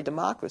destroy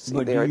democracy.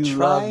 But They do were you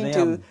love trying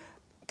them? to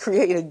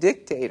create a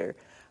dictator.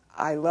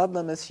 I love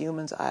them as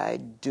humans. I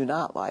do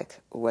not like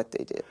what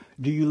they did.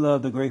 Do you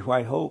love the Great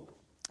White Hope?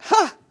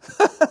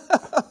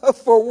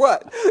 For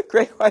what?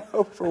 Great White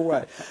Hope for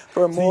what?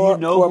 For So more. you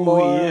know for who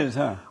more, he is,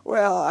 huh?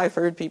 Well, I've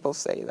heard people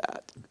say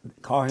that.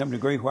 Call him the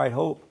Great White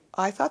Hope?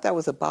 I thought that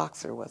was a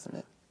boxer, wasn't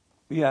it?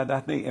 Yeah, I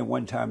think at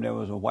one time there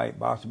was a white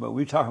boxer, but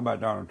we're talking about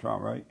Donald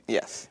Trump, right?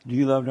 Yes. Do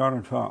you love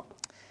Donald Trump?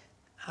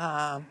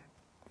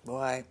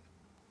 Boy,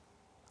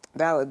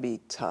 that would be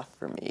tough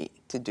for me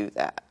to do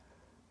that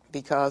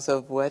because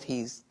of what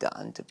he's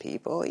done to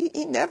people.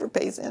 He never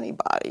pays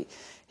anybody.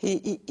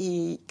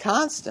 He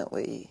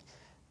constantly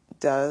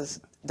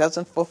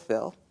doesn't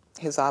fulfill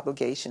his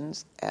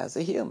obligations as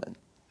a human.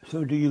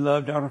 So do you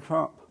love Donald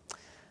Trump?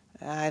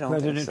 I don't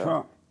President think so.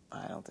 Trump?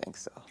 I don't think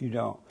so. You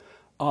don't.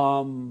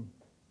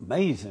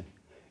 Amazing.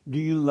 Do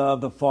you love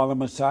the fallen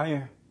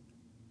Messiah?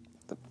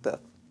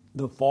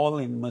 The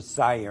fallen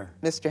Messiah,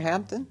 Mr.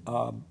 Hampton?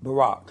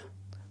 Barack.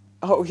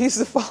 Oh, he's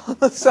the fallen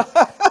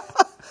Messiah.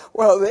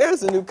 Well,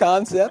 there's a new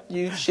concept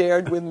you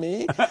shared with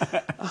me.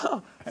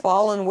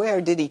 Fallen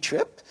where? Did he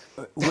trip?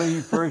 When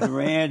he first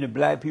ran, the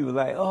black people were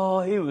like,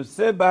 oh, he was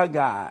sent by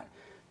God.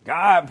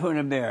 God put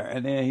him there.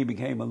 And then he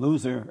became a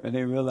loser, and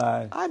they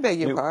realized I beg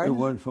your pardon? It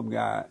wasn't from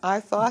God. I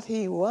thought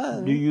he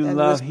won. Do you and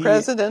love was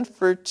president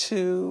for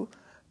 2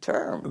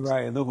 terms.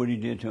 Right, look what he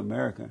did to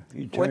America.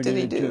 He turned What did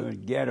he it into do? a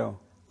ghetto.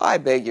 I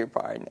beg your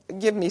pardon.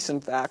 Give me some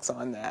facts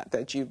on that.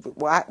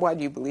 Why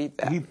do you believe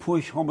that? He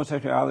pushed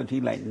homosexuality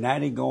like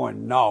 90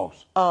 going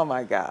north. Oh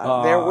my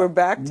God! We're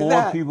back to more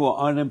that. More people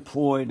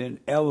unemployed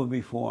than ever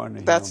before under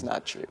him. That's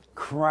not true.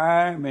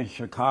 Crime in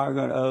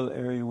Chicago and other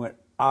areas went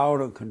out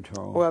of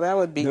control. Well, that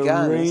would be the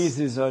guns. The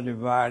races are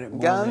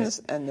divided.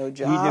 Guns and no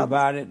jobs. He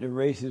divided the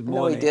races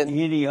more than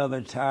any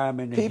other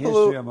time in the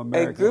history of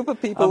America. A group of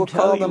people who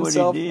call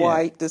themselves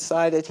white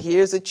decided,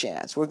 here's a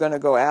chance. We're going to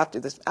go after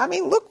this. I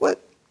mean, look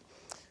what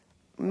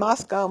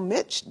Moscow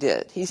Mitch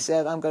did. He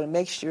said, I'm going to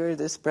make sure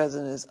this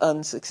president is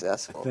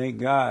unsuccessful. Thank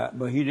God.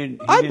 But he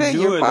didn't I beg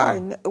your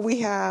pardon.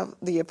 We have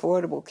the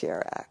Affordable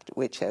Care Act,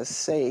 which has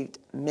saved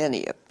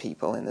many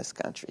people in this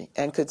country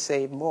and could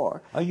save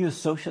more. Are you a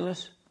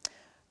socialist?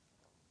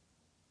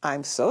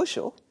 I'm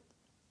social.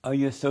 Are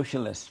you a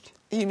socialist?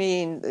 You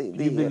mean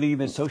Do you believe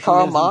in socialism?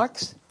 Karl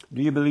Marx?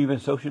 Do you believe in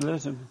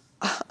socialism?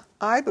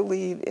 I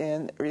believe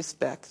in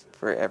respect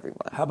for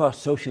everyone. How about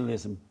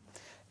socialism?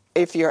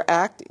 If you're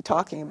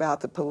talking about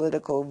the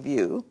political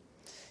view,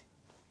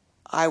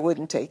 I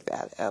wouldn't take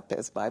that up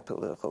as my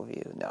political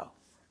view, no.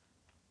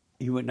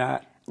 You would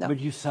not? No.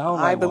 But you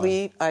sound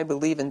like I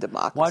believe in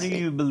democracy. Why do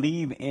you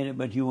believe in it,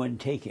 but you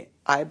wouldn't take it?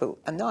 No,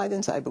 I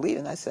didn't say I believe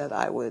in it. I said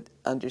I would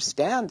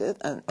understand it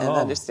and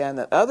understand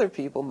that other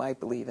people might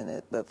believe in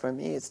it, but for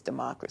me it's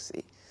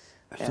democracy.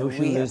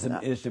 Socialism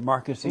is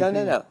democracy?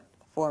 No.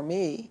 For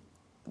me,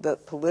 the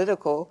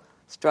political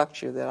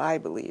structure that I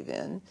believe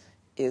in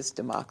is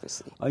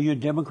democracy. Are you a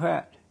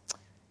Democrat?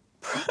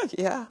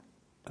 Yeah.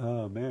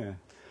 Oh, man.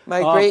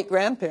 My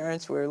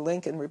great-grandparents were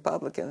Lincoln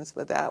Republicans,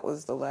 but that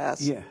was the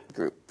last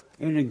group.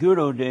 In the good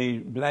old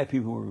days, black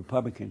people were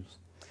Republicans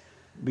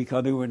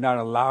because they were not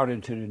allowed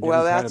into the Democratic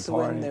Well, that's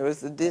Party. when there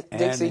was the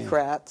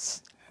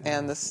Dixiecrats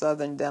and the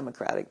Southern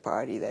Democratic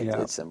Party that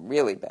did some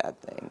really bad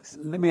things.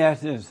 Let me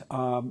ask this.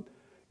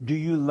 Do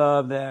you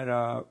love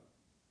that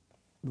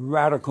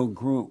radical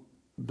group,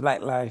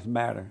 Black Lives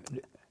Matter?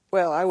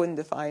 Well, I wouldn't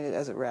define it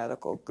as a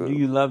radical group. Do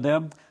you love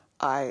them?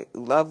 I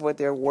love what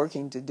they're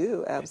working to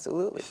do,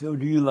 absolutely. So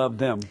do you love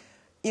them?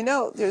 You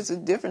know, there's a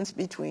difference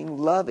between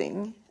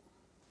loving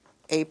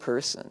a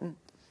person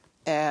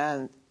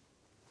and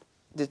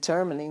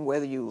determining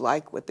whether you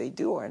like what they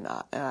do or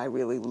not. And I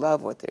really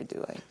love what they're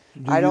doing.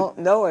 I don't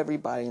know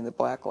everybody in the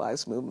Black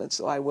Lives Movement,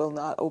 so I will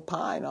not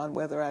opine on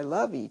whether I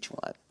love each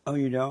one. Oh,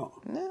 you don't?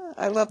 No,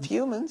 I love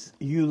humans.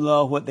 You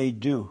love what they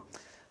do?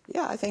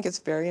 Yeah, I think it's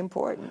very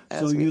important.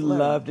 So you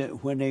loved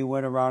it when they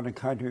went around the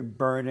country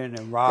burning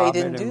and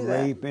robbing and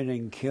raping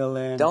and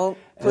killing. Don't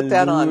put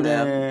that on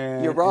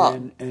them. You're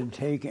wrong.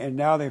 And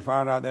now they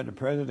found out that the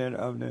president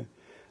of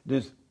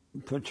this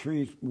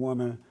Patrice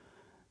woman,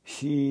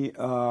 she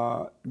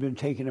been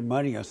taking the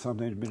money or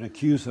something, been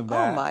accused of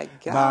that. Oh my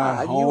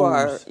God!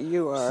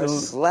 You are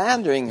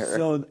slandering her.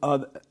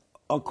 So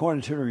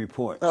according to the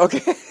report.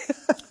 Okay.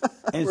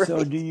 And right.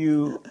 so do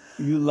you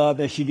love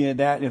that she did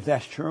that, if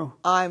that's true?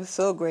 I'm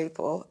so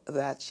grateful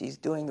that she's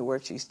doing the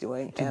work she's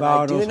doing, and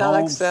I do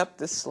not accept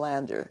the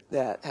slander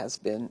that has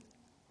been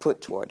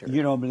put toward her.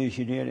 You don't believe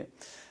she did it?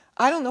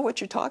 I don't know what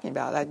you're talking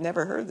about. I've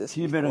never heard this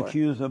She's before. been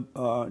accused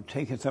of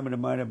taking some of the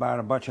money about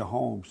a bunch of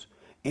homes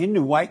in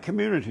the white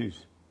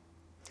communities.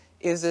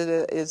 Is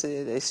it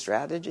a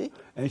strategy?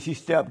 And she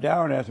stepped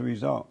down as a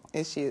result.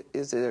 Is she?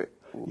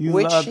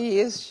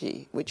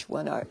 Which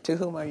one? To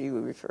whom are you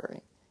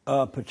referring?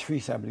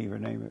 Patrice, I believe her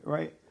name is,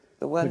 right?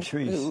 The one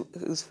Patrice.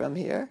 who's from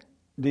here?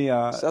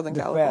 Southern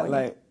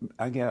California?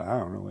 I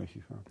don't know where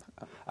she's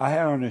from. I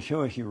had her on the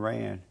show and she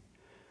ran.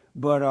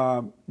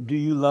 But do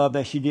you love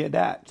that she did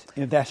that,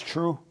 if that's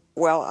true?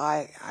 Well,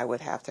 I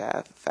would have to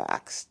have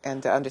facts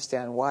and to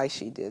understand why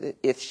she did it,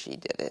 if she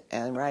did it.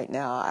 And right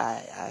now,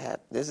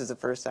 this is the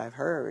first I've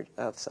heard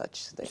of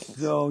such things.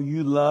 So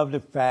you love the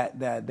fact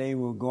that they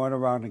were going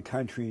around the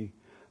country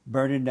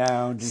burning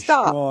down,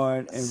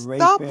 destroying, and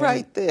raping. Stop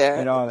right there.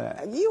 And all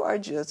that. You are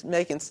just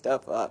making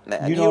stuff up,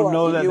 man. You don't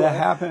know that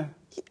happened?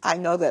 I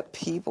know that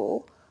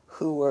people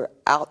who were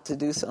out to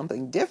do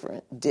something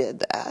different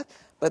did that,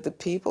 but the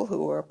people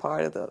who were a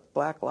part of the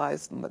Black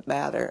Lives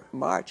Matter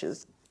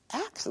marches,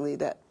 actually,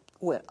 that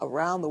went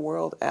around the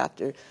world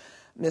after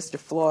Mr.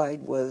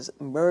 Floyd was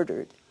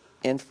murdered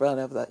in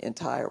front of the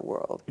entire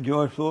world.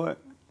 George Floyd?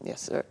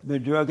 Yes, sir. The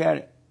drug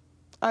addict?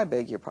 I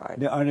beg your pardon.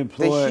 The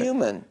unemployed. The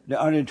human.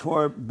 The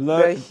unemployed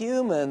blood. The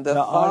human, the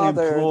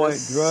father, unemployed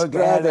the drug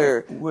brother,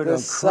 addict with the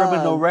a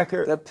criminal son,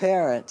 record. the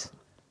parent.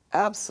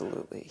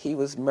 Absolutely. He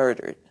was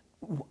murdered.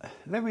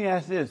 Let me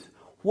ask this.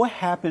 What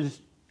happened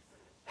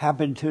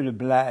to the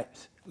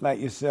blacks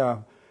like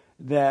yourself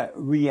that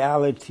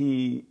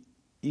reality,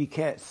 you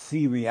can't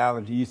see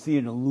reality. You see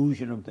an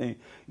illusion of things.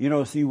 You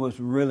don't see what's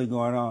really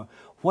going on.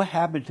 What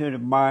happened to the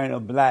mind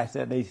of blacks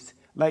that they,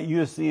 like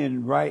you're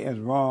seeing right as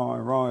wrong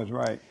and wrong as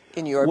right?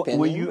 In your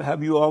opinion?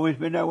 Have you always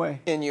been that way?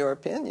 In your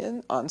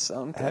opinion, on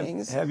some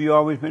things. Have you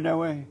always been that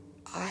way?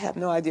 I have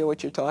no idea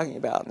what you're talking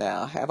about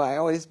now. Have I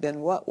always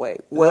been what way?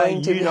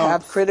 Willing to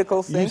have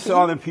critical thinking? You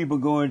saw the people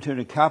go into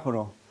the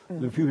Capitol,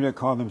 the people that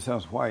call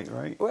themselves white,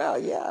 right? Well,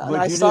 yeah. But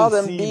And I you saw didn't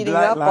them see beating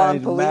Black up on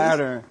Lives police.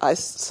 Matter. I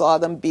saw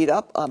them beat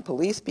up on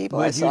police people.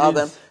 But I you saw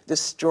them didn't-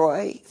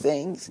 destroy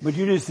things. But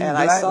you didn't see and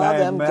Black I saw Lives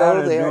them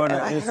Matter go there, during and an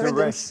I heard them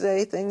insurrection.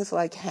 say things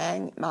like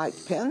 "hang Mike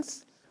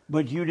Pence."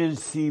 But you didn't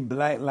see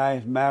Black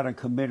Lives Matter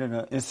committing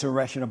an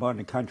insurrection upon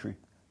the country.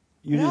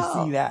 You didn't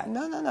see that.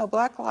 No.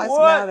 Black Lives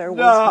What Matter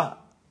was.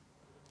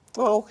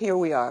 the- Well, here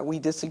we are. We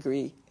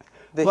disagree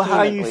Well,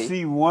 how you vehemently.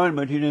 see one,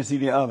 but you didn't see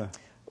the other?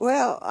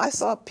 Well, I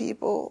saw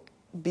people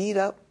beat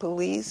up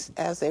police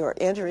as they were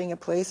entering a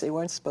place they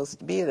weren't supposed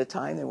to be at a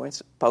time they weren't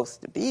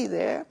supposed to be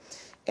there.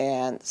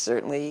 And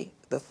certainly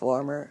the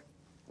former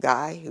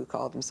guy who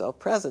called himself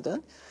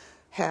president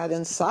had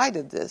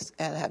incited this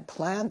and had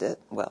planned it.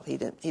 Well, he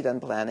doesn't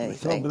plan So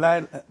anything.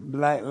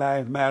 Black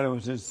Lives Matter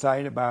was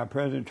incited by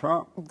President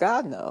Trump?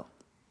 God, no.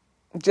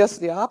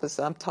 Just the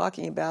opposite. I'm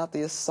talking about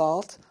the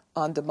assault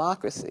on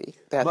democracy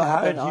that But how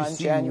happened did you on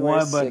see January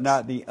one 6th. but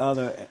not the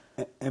other,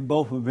 and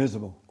both were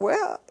visible?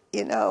 Well,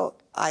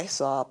 I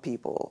saw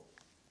people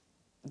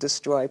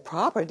destroy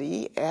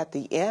property at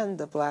the end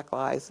of Black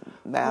Lives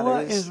Matter.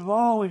 What is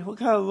wrong with, what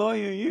kind of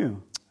lawyer are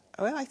you?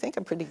 Well, I think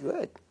I'm pretty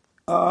good.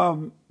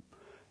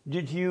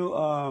 Did you,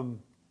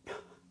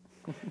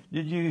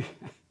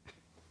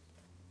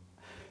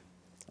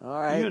 All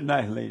right. you're a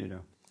nice lady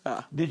though.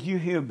 Huh. Did you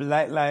hear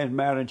Black Lives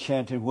Matter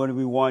chanting, what do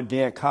we want,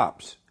 dead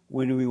cops?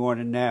 When do we want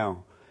it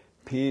now?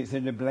 Pigs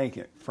in the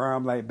blanket, fry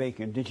 'em like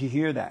bacon. Did you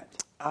hear that?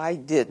 I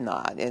did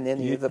not in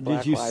any of the Did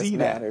Black you Lives see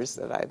that? Matters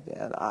that I've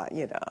been.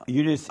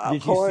 You just, of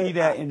did you course, see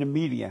that in the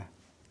media?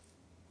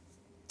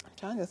 I'm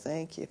trying to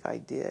think if I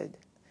did.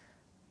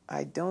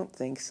 I don't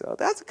think so.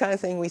 That's the kind of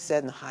thing we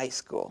said in high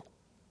school.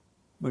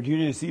 But you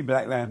didn't see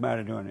Black Lives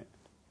Matter doing it?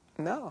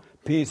 No.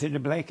 Pigs in the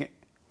blanket.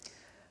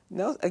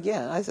 No,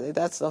 again, I say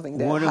that's something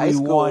that What do high we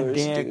want, schoolers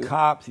dead do.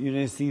 cops? You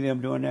didn't see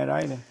them doing that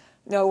either?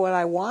 No, what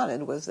I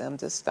wanted was them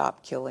to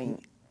stop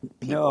killing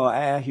people. No,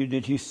 I asked you,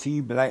 did you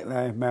see Black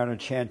Lives Matter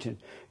chanting?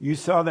 You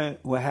saw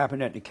that what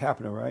happened at the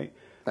Capitol, right?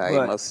 I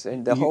But must say,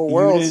 the whole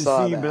world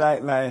saw You didn't see that.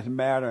 Black Lives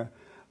Matter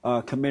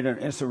commit an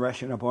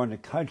insurrection upon the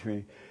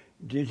country.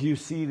 Did you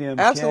see them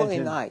Absolutely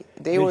chanting?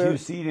 not. Did you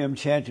see them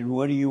chanting,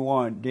 what do you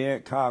want,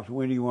 dead cops,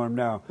 when do you want them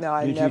now? No,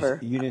 I Did never.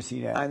 You didn't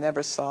see that? I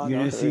never saw You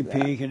nor didn't see heard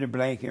that. pig in the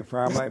blanket,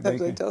 fried like That's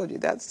what I bacon? told you.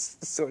 That's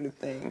the sort of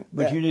thing.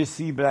 But that you didn't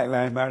see Black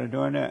Lives Matter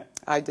doing that?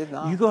 I did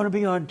not. You're going to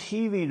be on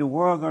TV. The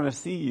world going to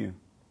see you.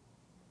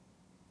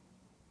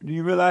 Do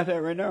you realize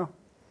that right now?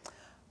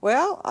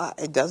 Well,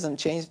 it doesn't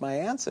change my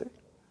answer.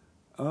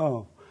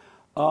 Oh.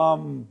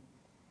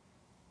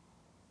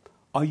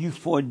 Are you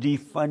for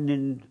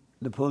defunding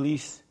the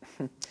police?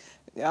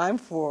 I'm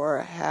for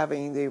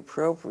having the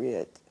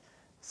appropriate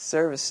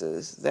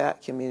services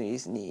that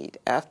communities need.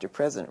 After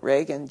President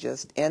Reagan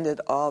just ended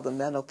all the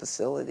mental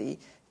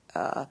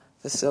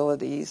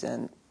facilities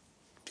and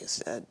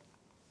just said,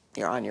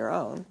 you're on your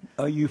own.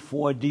 Are you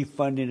for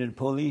defunding the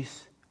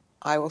police?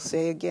 I will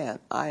say again,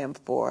 I am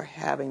for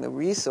having the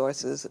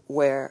resources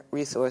where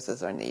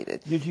resources are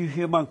needed. Did you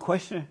hear my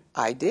question?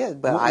 I did,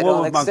 but What I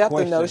don't was my accept the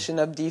question? notion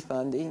of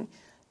defunding.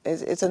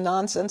 It's a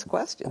nonsense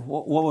question.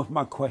 What was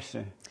my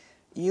question?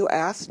 You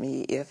asked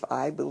me if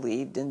I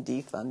believed in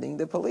defunding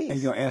the police. And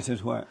your answer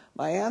is what?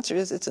 My answer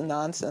is it's a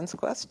nonsense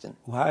question.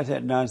 Why is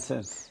that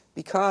nonsense?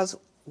 Because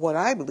what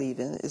I believe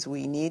in is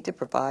we need to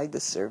provide the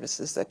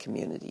services that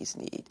communities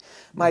need.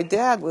 My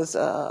dad was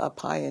a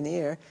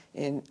pioneer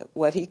in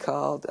what he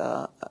called,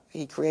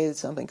 he created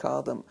something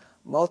called the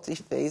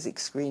multiphasic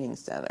screening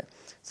center.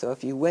 So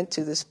if you went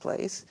to this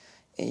place,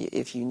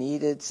 if you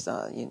needed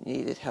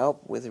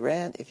help with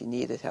rent, if you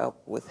needed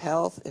help with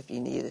health, if you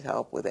needed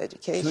help with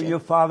education. So your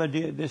father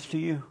did this to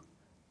you?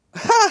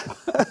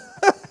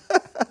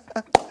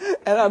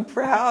 And I'm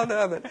proud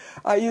of it.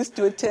 I used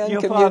to attend Your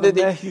community.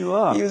 father messed you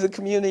up. He was a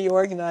community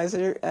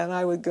organizer, and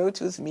I would go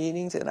to his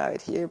meetings, and I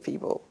would hear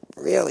people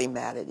really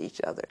mad at each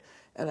other.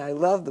 And I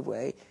loved the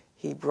way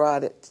he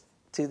brought it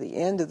to the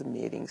end of the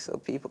meeting so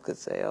people could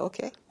say,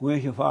 okay,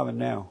 Where's your father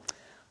now?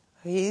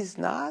 he's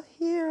not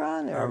here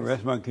on I earth.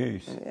 rest my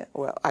case. Yeah,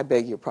 well, I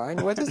beg your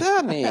pardon. What does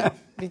that mean?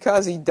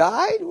 Because he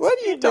died?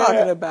 What are you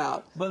talking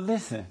about? But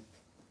listen,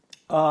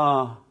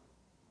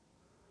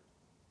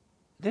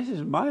 this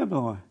is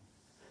mind-blowing.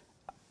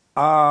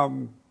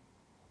 Do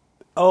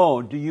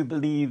you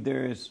believe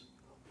there is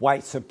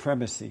white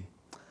supremacy?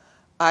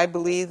 I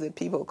believe that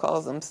people who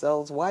call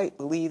themselves white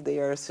believe they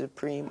are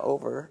supreme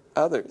over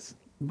others.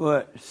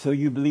 But so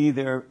you believe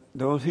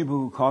those people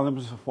who call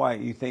themselves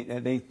white, you think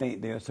that they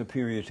think they're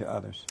superior to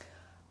others?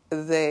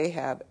 They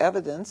have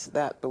evidence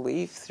that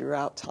belief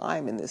throughout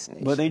time in this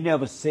nation. But they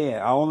never say it.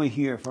 I only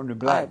hear it from the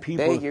black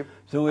people.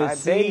 So I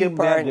beg your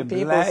pardon. that the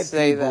People black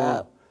say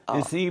people, that.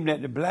 it seems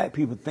that the black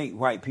people think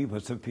white people are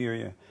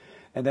superior,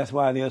 and that's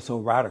why they're so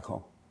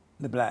radical.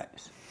 the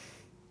blacks.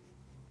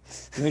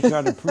 They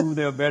try to prove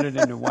they're better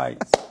than the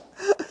whites.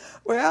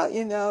 Well,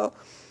 you know,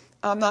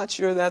 I'm not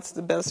sure that's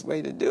the best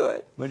way to do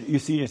it. But you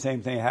see the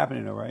same thing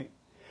happening, though, right?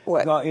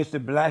 What? Because it's the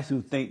blacks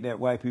who think that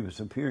white people are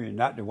superior,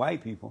 not the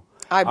white people.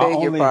 I beg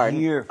your only pardon.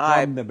 hear from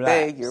I the blacks.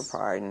 beg your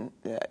pardon.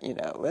 You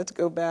know, let's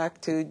go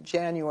back to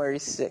January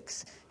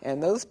 6th.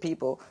 And those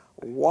people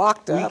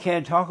walked We up.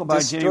 can't talk about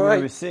destroyed-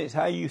 January 6th.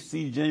 How you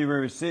see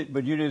January 6th,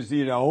 but you didn't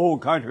see the whole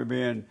country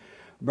being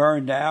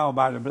burned down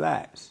by the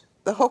blacks.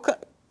 The whole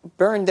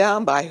burned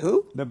down by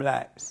who? The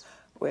blacks.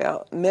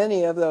 Well,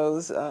 many of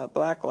those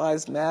Black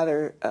Lives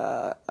Matter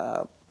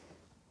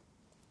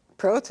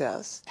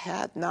protests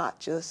had not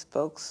just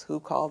folks who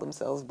called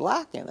themselves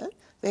black in it.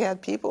 They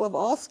had people of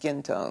all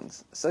skin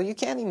tones. So you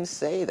can't even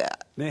say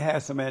that. They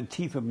had some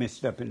Antifa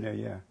mixed up in there,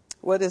 yeah.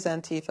 What is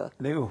Antifa?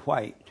 They were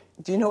white.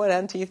 Do you know what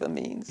Antifa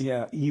means?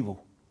 Yeah,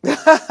 evil.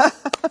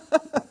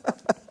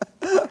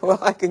 Well,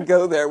 I can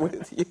go there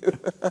with you.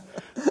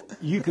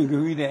 You can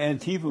agree that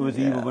Antifa was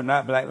evil, but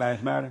not Black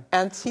Lives Matter?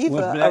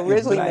 Antifa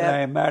originally Black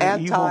meant Lives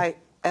Matter evil?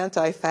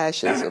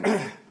 anti-fascism.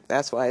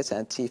 That's why it's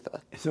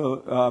Antifa.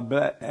 So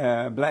Black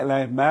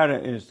Lives Matter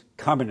is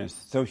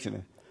communist,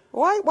 socialist.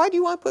 Why do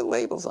you want to put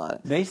labels on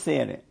it? They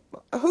said it.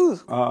 Who?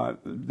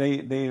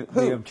 They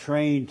have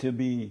trained to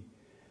be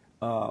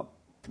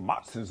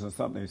Marxists or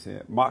something. They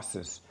said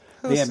Marxists.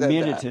 Who They said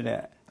admitted that? to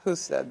that. Who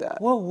said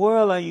that? What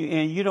world are you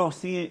in? You don't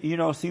see it. You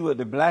don't see what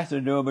the blacks are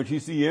doing, but you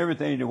see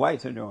everything the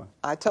whites are doing.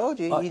 I told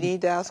you, you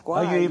need to ask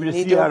why. Are you able to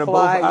need see out of both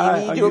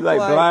eyes? Are you like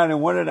apply- blind in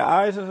one of the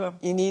eyes or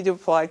something? You need to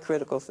apply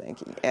critical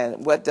thinking.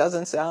 And what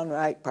doesn't sound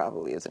right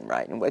probably isn't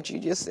right. And what you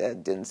just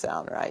said didn't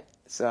sound right.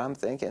 So I'm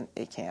thinking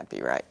it can't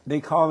be right.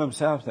 They call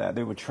themselves that.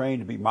 They were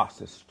trained to be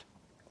Marxist.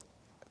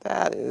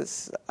 That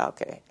is,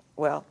 okay.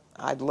 Well,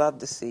 I'd love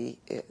to see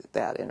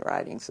that in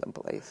writing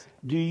someplace.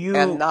 Do you?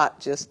 And not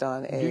just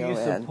on AON. Do you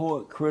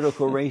support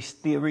critical race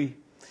theory?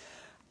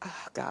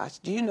 Oh, gosh,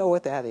 do you know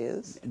what that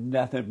is?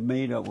 Nothing,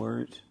 made up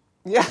words.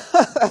 Yeah,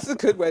 that's a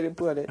good way to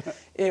put it.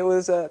 It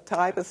was a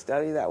type of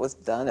study that was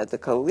done at the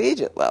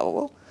collegiate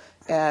level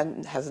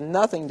and has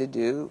nothing to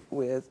do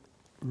with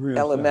Real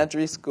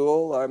elementary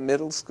school or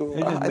middle school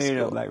It or just high made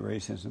school. up like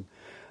racism.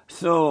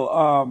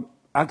 So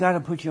I got to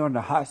put you on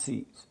the hot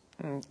seats.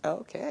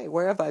 Okay,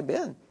 where have I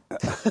been?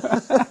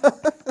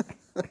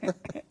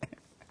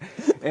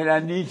 And I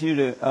need you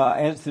to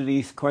answer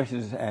these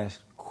questions as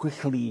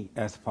quickly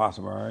as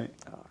possible, all right?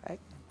 All right.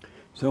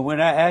 So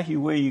when I ask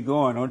you where you're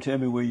going, don't tell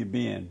me where you've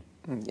been.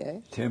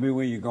 Okay. Tell me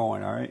where you're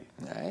going, all right?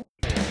 All right.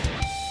 The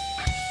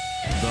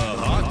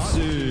hot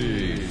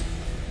seat.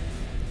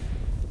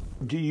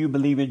 Do you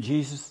believe in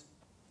Jesus?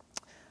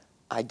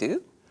 I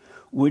do.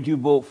 Would you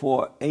vote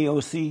for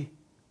AOC?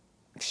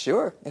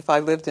 Sure. If I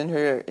lived in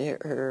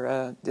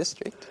her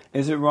district.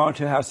 Is it wrong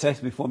to have sex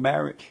before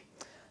marriage?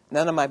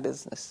 None of my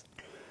business.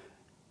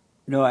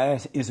 No, I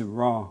asked, is it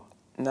wrong?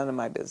 None of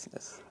my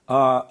business.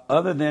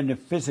 Other than the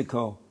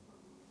physical,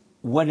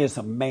 what is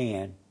a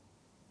man?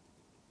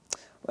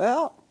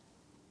 Well,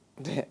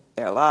 there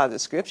are a lot of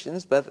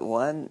descriptions, but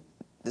one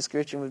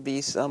description would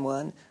be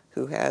someone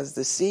who has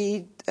the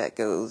seed that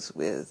goes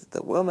with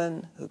the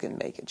woman who can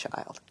make a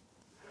child.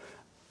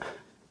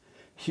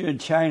 Should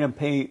China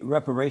pay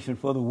reparation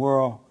for the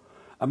world?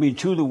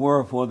 To the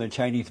world for the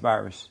Chinese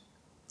virus?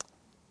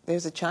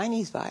 There's a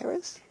Chinese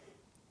virus?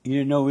 You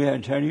didn't know we had a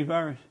Chinese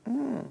virus?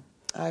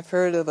 I've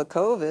heard of a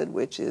COVID,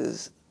 which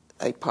is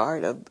a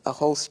part of a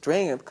whole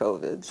string of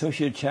COVIDs. So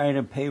should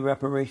China pay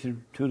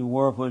reparation to the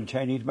world for the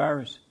Chinese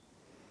virus?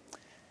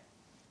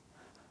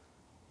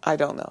 I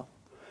don't know.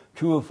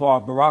 True or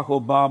false, Barack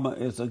Obama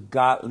is a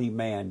godly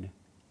man.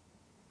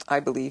 I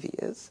believe he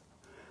is.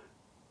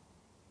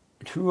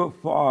 True or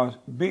false,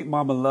 Big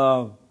Mama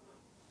love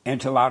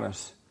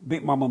enchiladas.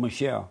 Big Mama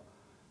Michelle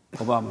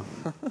Obama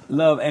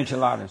love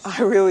enchiladas.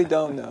 I really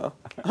don't know.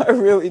 I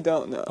really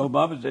don't know.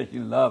 Obama says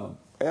you love them.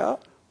 Yeah.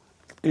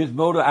 Is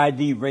voter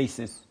ID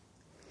racist?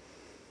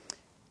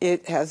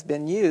 It has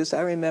been used.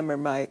 I remember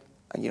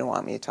you don't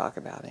want me to talk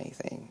about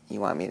anything. You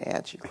want me to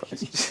answer your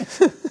questions.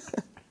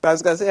 But I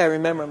was going to say, I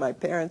remember my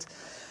parents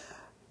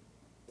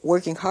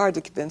working hard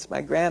to convince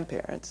my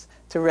grandparents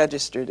to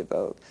register to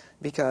vote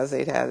because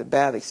they'd had a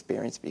bad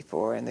experience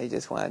before and they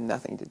just wanted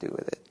nothing to do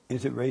with it.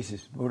 Is it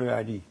racist, voter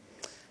ID?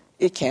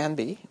 It can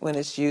be when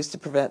it's used to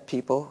prevent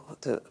people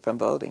from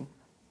voting.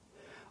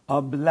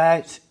 Are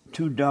blacks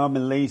too dumb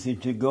and lazy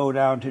to go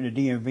down to the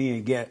DMV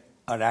and get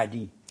an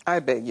ID? I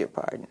beg your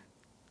pardon.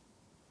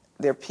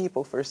 They're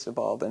people, first of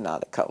all. They're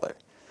not a color.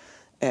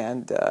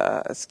 And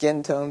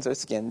skin tones are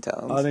skin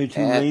tones. Are they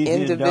too lazy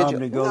and dumb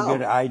to go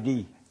get an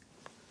ID?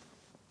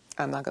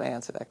 I'm not going to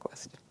answer that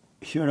question.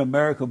 Should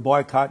America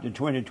boycott the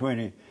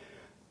 2020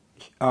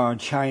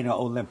 China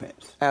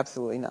Olympics?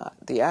 Absolutely not.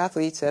 The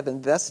athletes have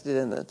invested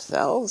in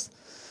themselves,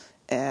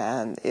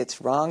 and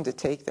it's wrong to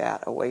take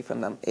that away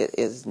from them. It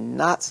is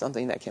not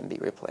something that can be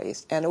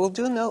replaced, and it will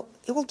do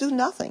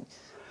nothing.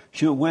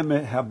 Should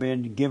women have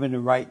been given the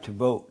right to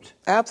vote?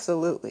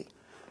 Absolutely.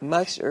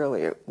 Much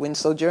earlier, when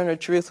Sojourner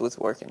Truth was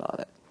working on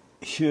it.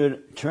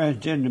 Should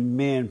transgender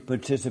men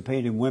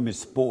participate in women's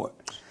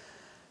sports?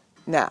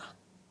 Now,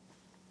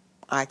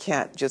 I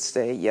can't just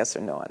say yes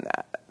or no on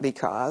that,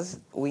 because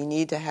we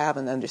need to have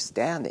an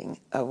understanding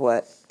of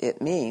what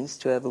it means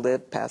to have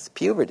lived past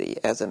puberty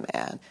as a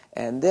man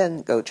and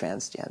then go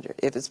transgender.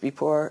 If it's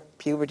before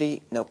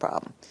puberty, no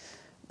problem.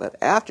 But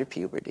after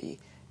puberty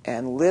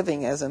and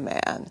living as a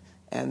man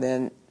and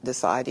then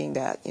deciding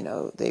that,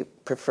 they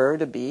prefer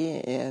to be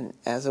in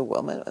as a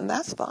woman, and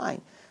that's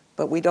fine.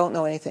 But we don't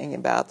know anything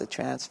about the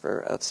transfer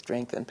of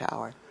strength and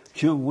power.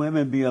 Should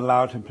women be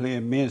allowed to play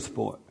in men's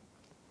sport?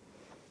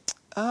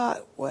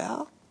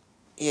 Well,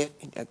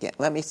 again,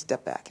 let me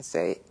step back and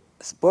say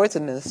sports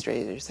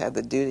administrators have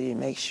the duty to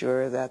make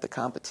sure that the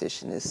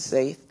competition is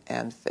safe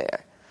and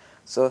fair.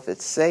 So if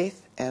it's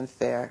safe and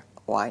fair,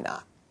 why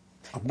not?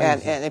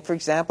 And for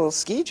example,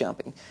 ski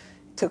jumping.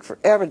 It took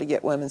forever to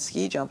get women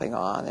ski jumping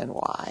on, and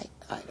why?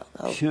 I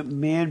don't know. Should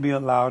men be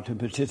allowed to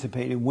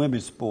participate in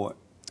women's sport?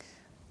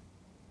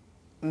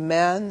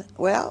 Men,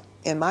 well,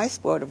 in my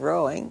sport of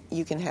rowing,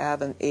 you can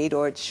have an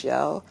 8-oared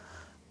shell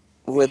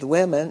with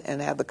women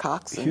and have the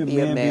coxswain Should be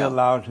a male. men be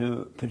allowed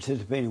to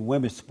participate in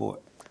women's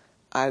sport?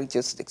 I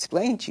just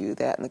explained to you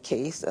that in the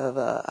case of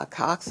a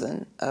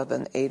coxswain of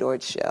an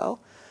 8-oared shell,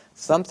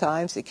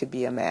 sometimes it could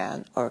be a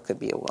man or it could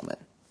be a woman.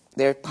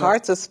 There are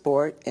parts of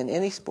sport, in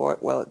any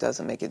sport, well, it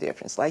doesn't make a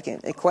difference. Like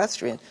in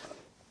equestrian,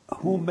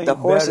 the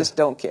horses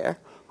don't care.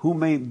 Who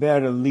made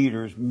better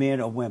leaders, men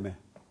or women?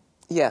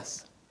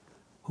 Yes.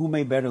 Who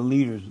made better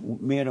leaders,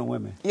 men or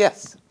women?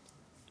 Yes.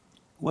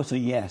 What's a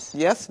yes?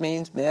 Yes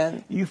means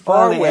men You or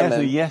finally women.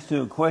 answered yes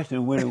to a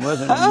question when it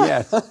wasn't a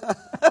yes.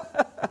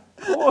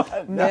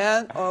 What?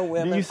 Men or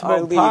women are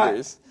smoke pot?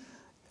 leaders.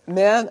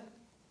 Men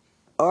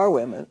or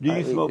women Do are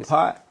you smoke leaders.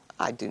 pot?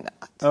 I do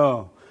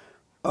not.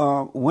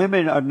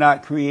 Women are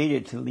not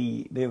created to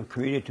lead. They were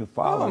created to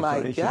follow. Oh, my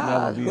so they should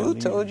God. never be a Who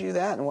leader. told you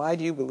that, and why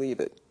do you believe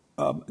it?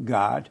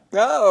 God.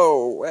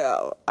 Oh,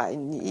 well, he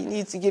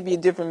needs to give you a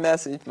different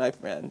message, my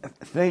friend.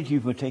 Thank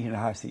you for taking the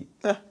hot seat.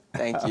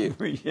 Thank I you.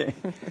 appreciate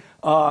it.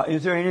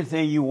 Is there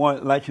anything you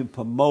want like to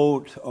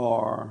promote,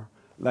 or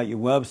like your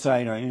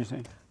website or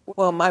anything?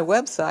 Well, my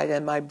website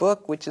and my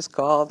book, which is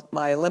called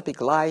My Olympic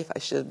Life, I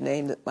should have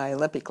named it My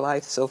Olympic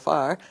Life so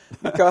far,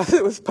 because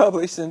it was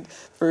published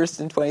first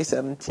in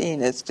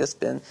 2017. It's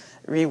just been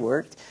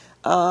reworked.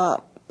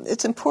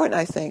 It's important,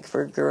 I think,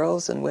 for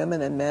girls and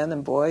women and men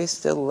and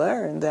boys to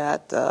learn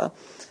that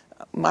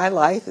my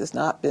life has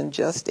not been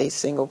just a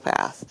single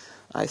path.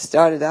 I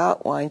started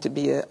out wanting to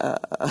be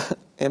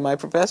in my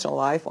professional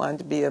life, wanting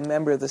to be a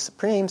member of the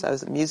Supremes. I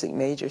was a music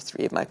major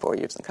 3 of my 4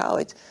 years in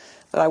college.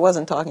 But I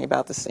wasn't talking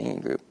about the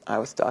singing group. I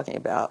was talking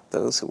about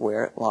those who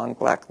wear long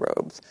black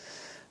robes.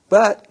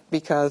 But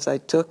because I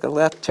took a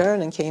left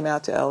turn and came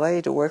out to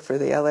L.A. to work for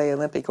the L.A.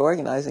 Olympic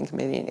Organizing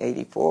Committee in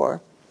 '84,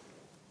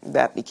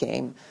 that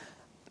became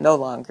no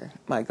longer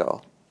my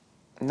goal.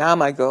 Now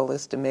my goal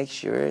is to make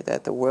sure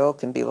that the world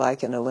can be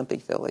like an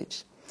Olympic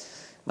Village.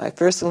 My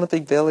first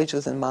Olympic Village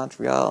was in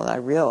Montreal, and I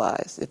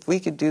realized if we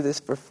could do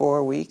this for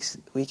 4 weeks,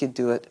 we could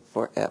do it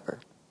forever.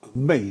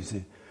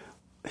 Amazing.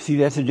 See,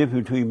 that's the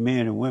difference between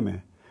men and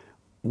women.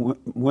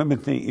 Women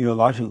think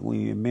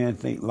illogically and men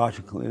think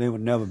logically. They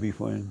would never be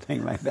for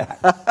anything like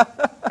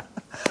that.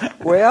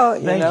 Well,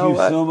 you Thank know you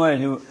what? so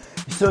much.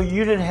 So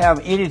you didn't have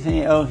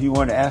anything else you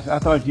wanted to ask? I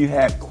thought you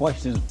had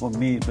questions for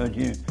me, but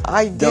you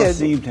don't did.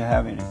 seem to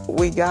have any.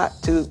 We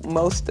got to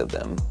most of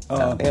them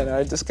in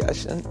our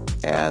discussion,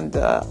 and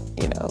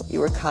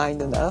you were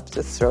kind enough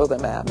to throw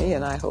them at me,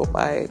 and I hope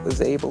I was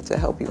able to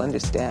help you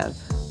understand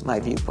my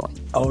viewpoint.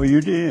 Oh,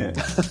 you did.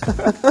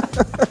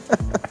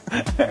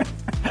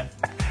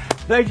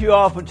 Thank you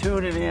all for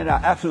tuning in. I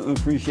absolutely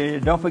appreciate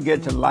it. Don't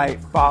forget to like,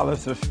 follow,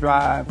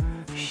 subscribe,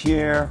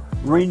 share,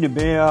 ring the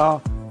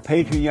bell,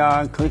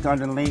 Patreon. Click on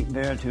the link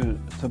there to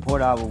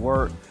support our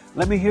work.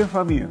 Let me hear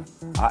from you.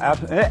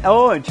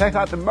 And check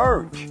out the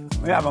merch.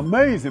 We have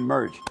amazing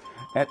merch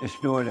at the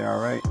store there,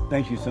 all right?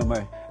 Thank you so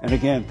much. And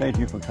again, thank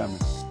you for coming.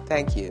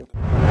 Thank you.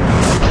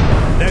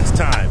 Next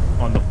time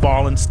on The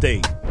Fallen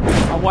State.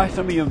 I watched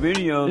some of your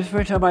videos. This is the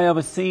first time I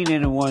ever seen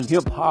anyone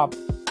hip-hop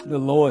the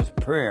Lord's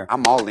Prayer.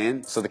 I'm all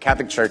in. So the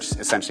Catholic Church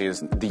essentially is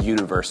the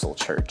universal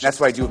church. That's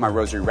what I do with my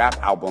Rosary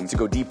Rap album, to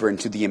go deeper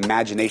into the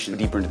imagination,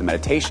 deeper into the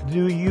meditation.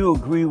 Do you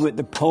agree with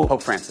the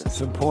Pope Francis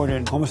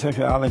supporting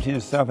homosexuality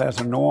and stuff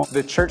as a norm?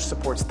 The church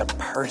supports the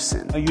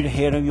person. Are you the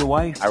head of your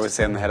wife? I would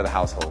say I'm the head of the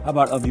household. How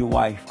about of your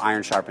wife?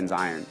 Iron sharpens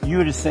iron.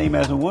 You're the same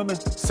as a woman?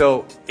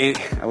 So, I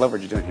love what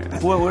you're doing here.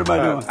 What am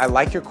I doing? I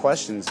like your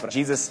questions, but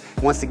Jesus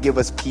wants to give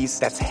us peace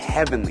that's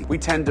heavenly. We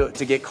tend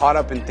to get caught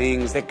up in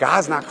things that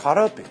God's not caught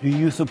up in. Do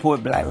you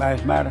support Black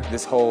Lives Matter?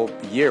 This whole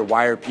year,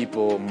 why are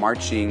people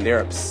marching?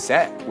 They're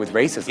upset with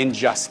racism,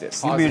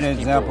 injustice. Give me an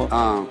example.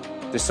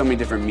 There's so many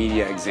different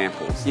media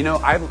examples. You know,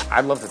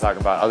 I'd love to talk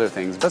about other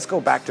things. Let's go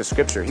back to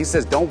Scripture. He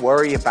says, don't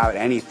worry about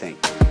anything.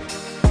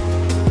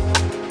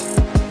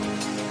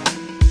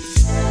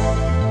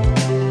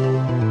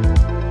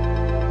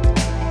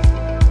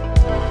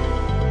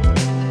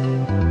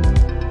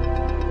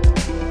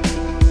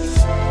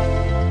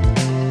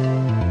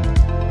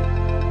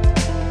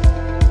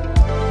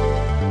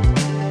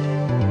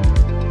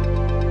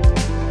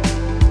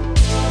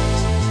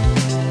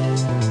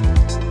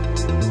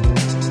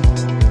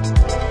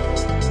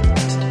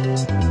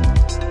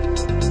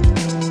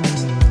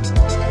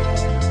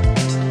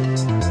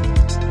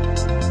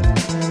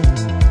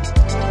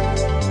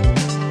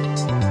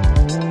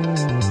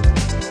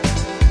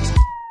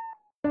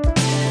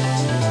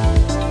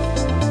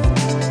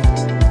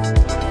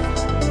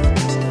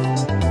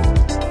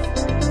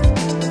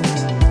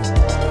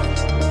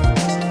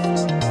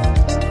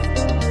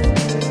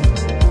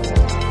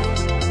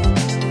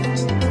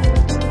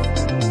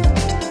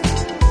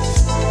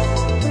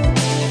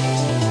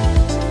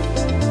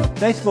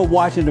 for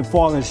watching The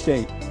Fallen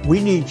State. We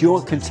need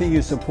your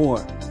continued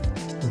support.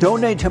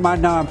 Donate to my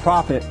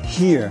nonprofit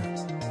here.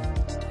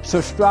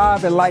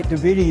 Subscribe and like the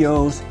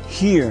videos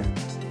here.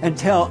 And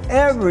tell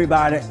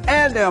everybody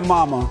and their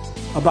mama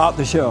about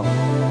the show.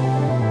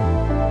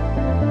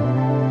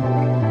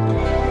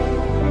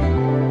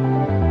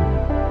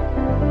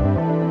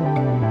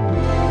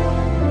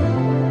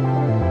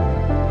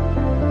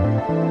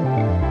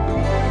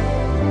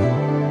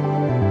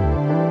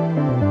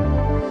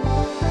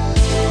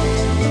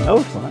 That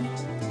was fun.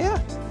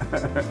 Yeah,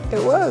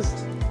 it was.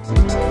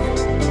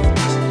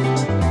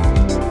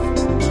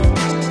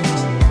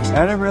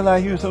 I didn't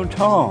realize you were so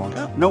tall.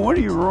 No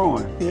wonder you're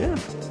roaring. Yeah.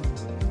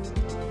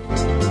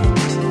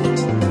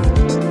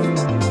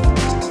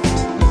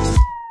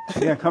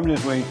 Yeah, come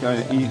this way. It's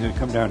kind of easy to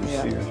come down the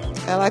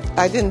stairs. And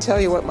I didn't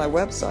tell you what my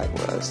website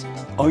was.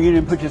 Oh, you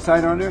didn't put your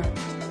site on there?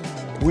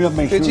 We'll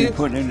make Did sure you? we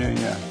put it in there,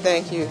 yeah.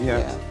 Thank you.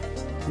 Yeah.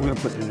 We'll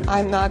put it in there.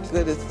 I'm not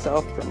good at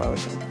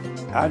self-promotion.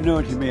 I know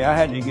what you mean. I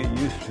had to get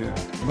used to it.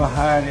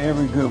 Behind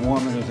every good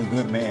woman is a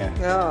good man.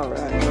 All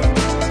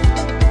right.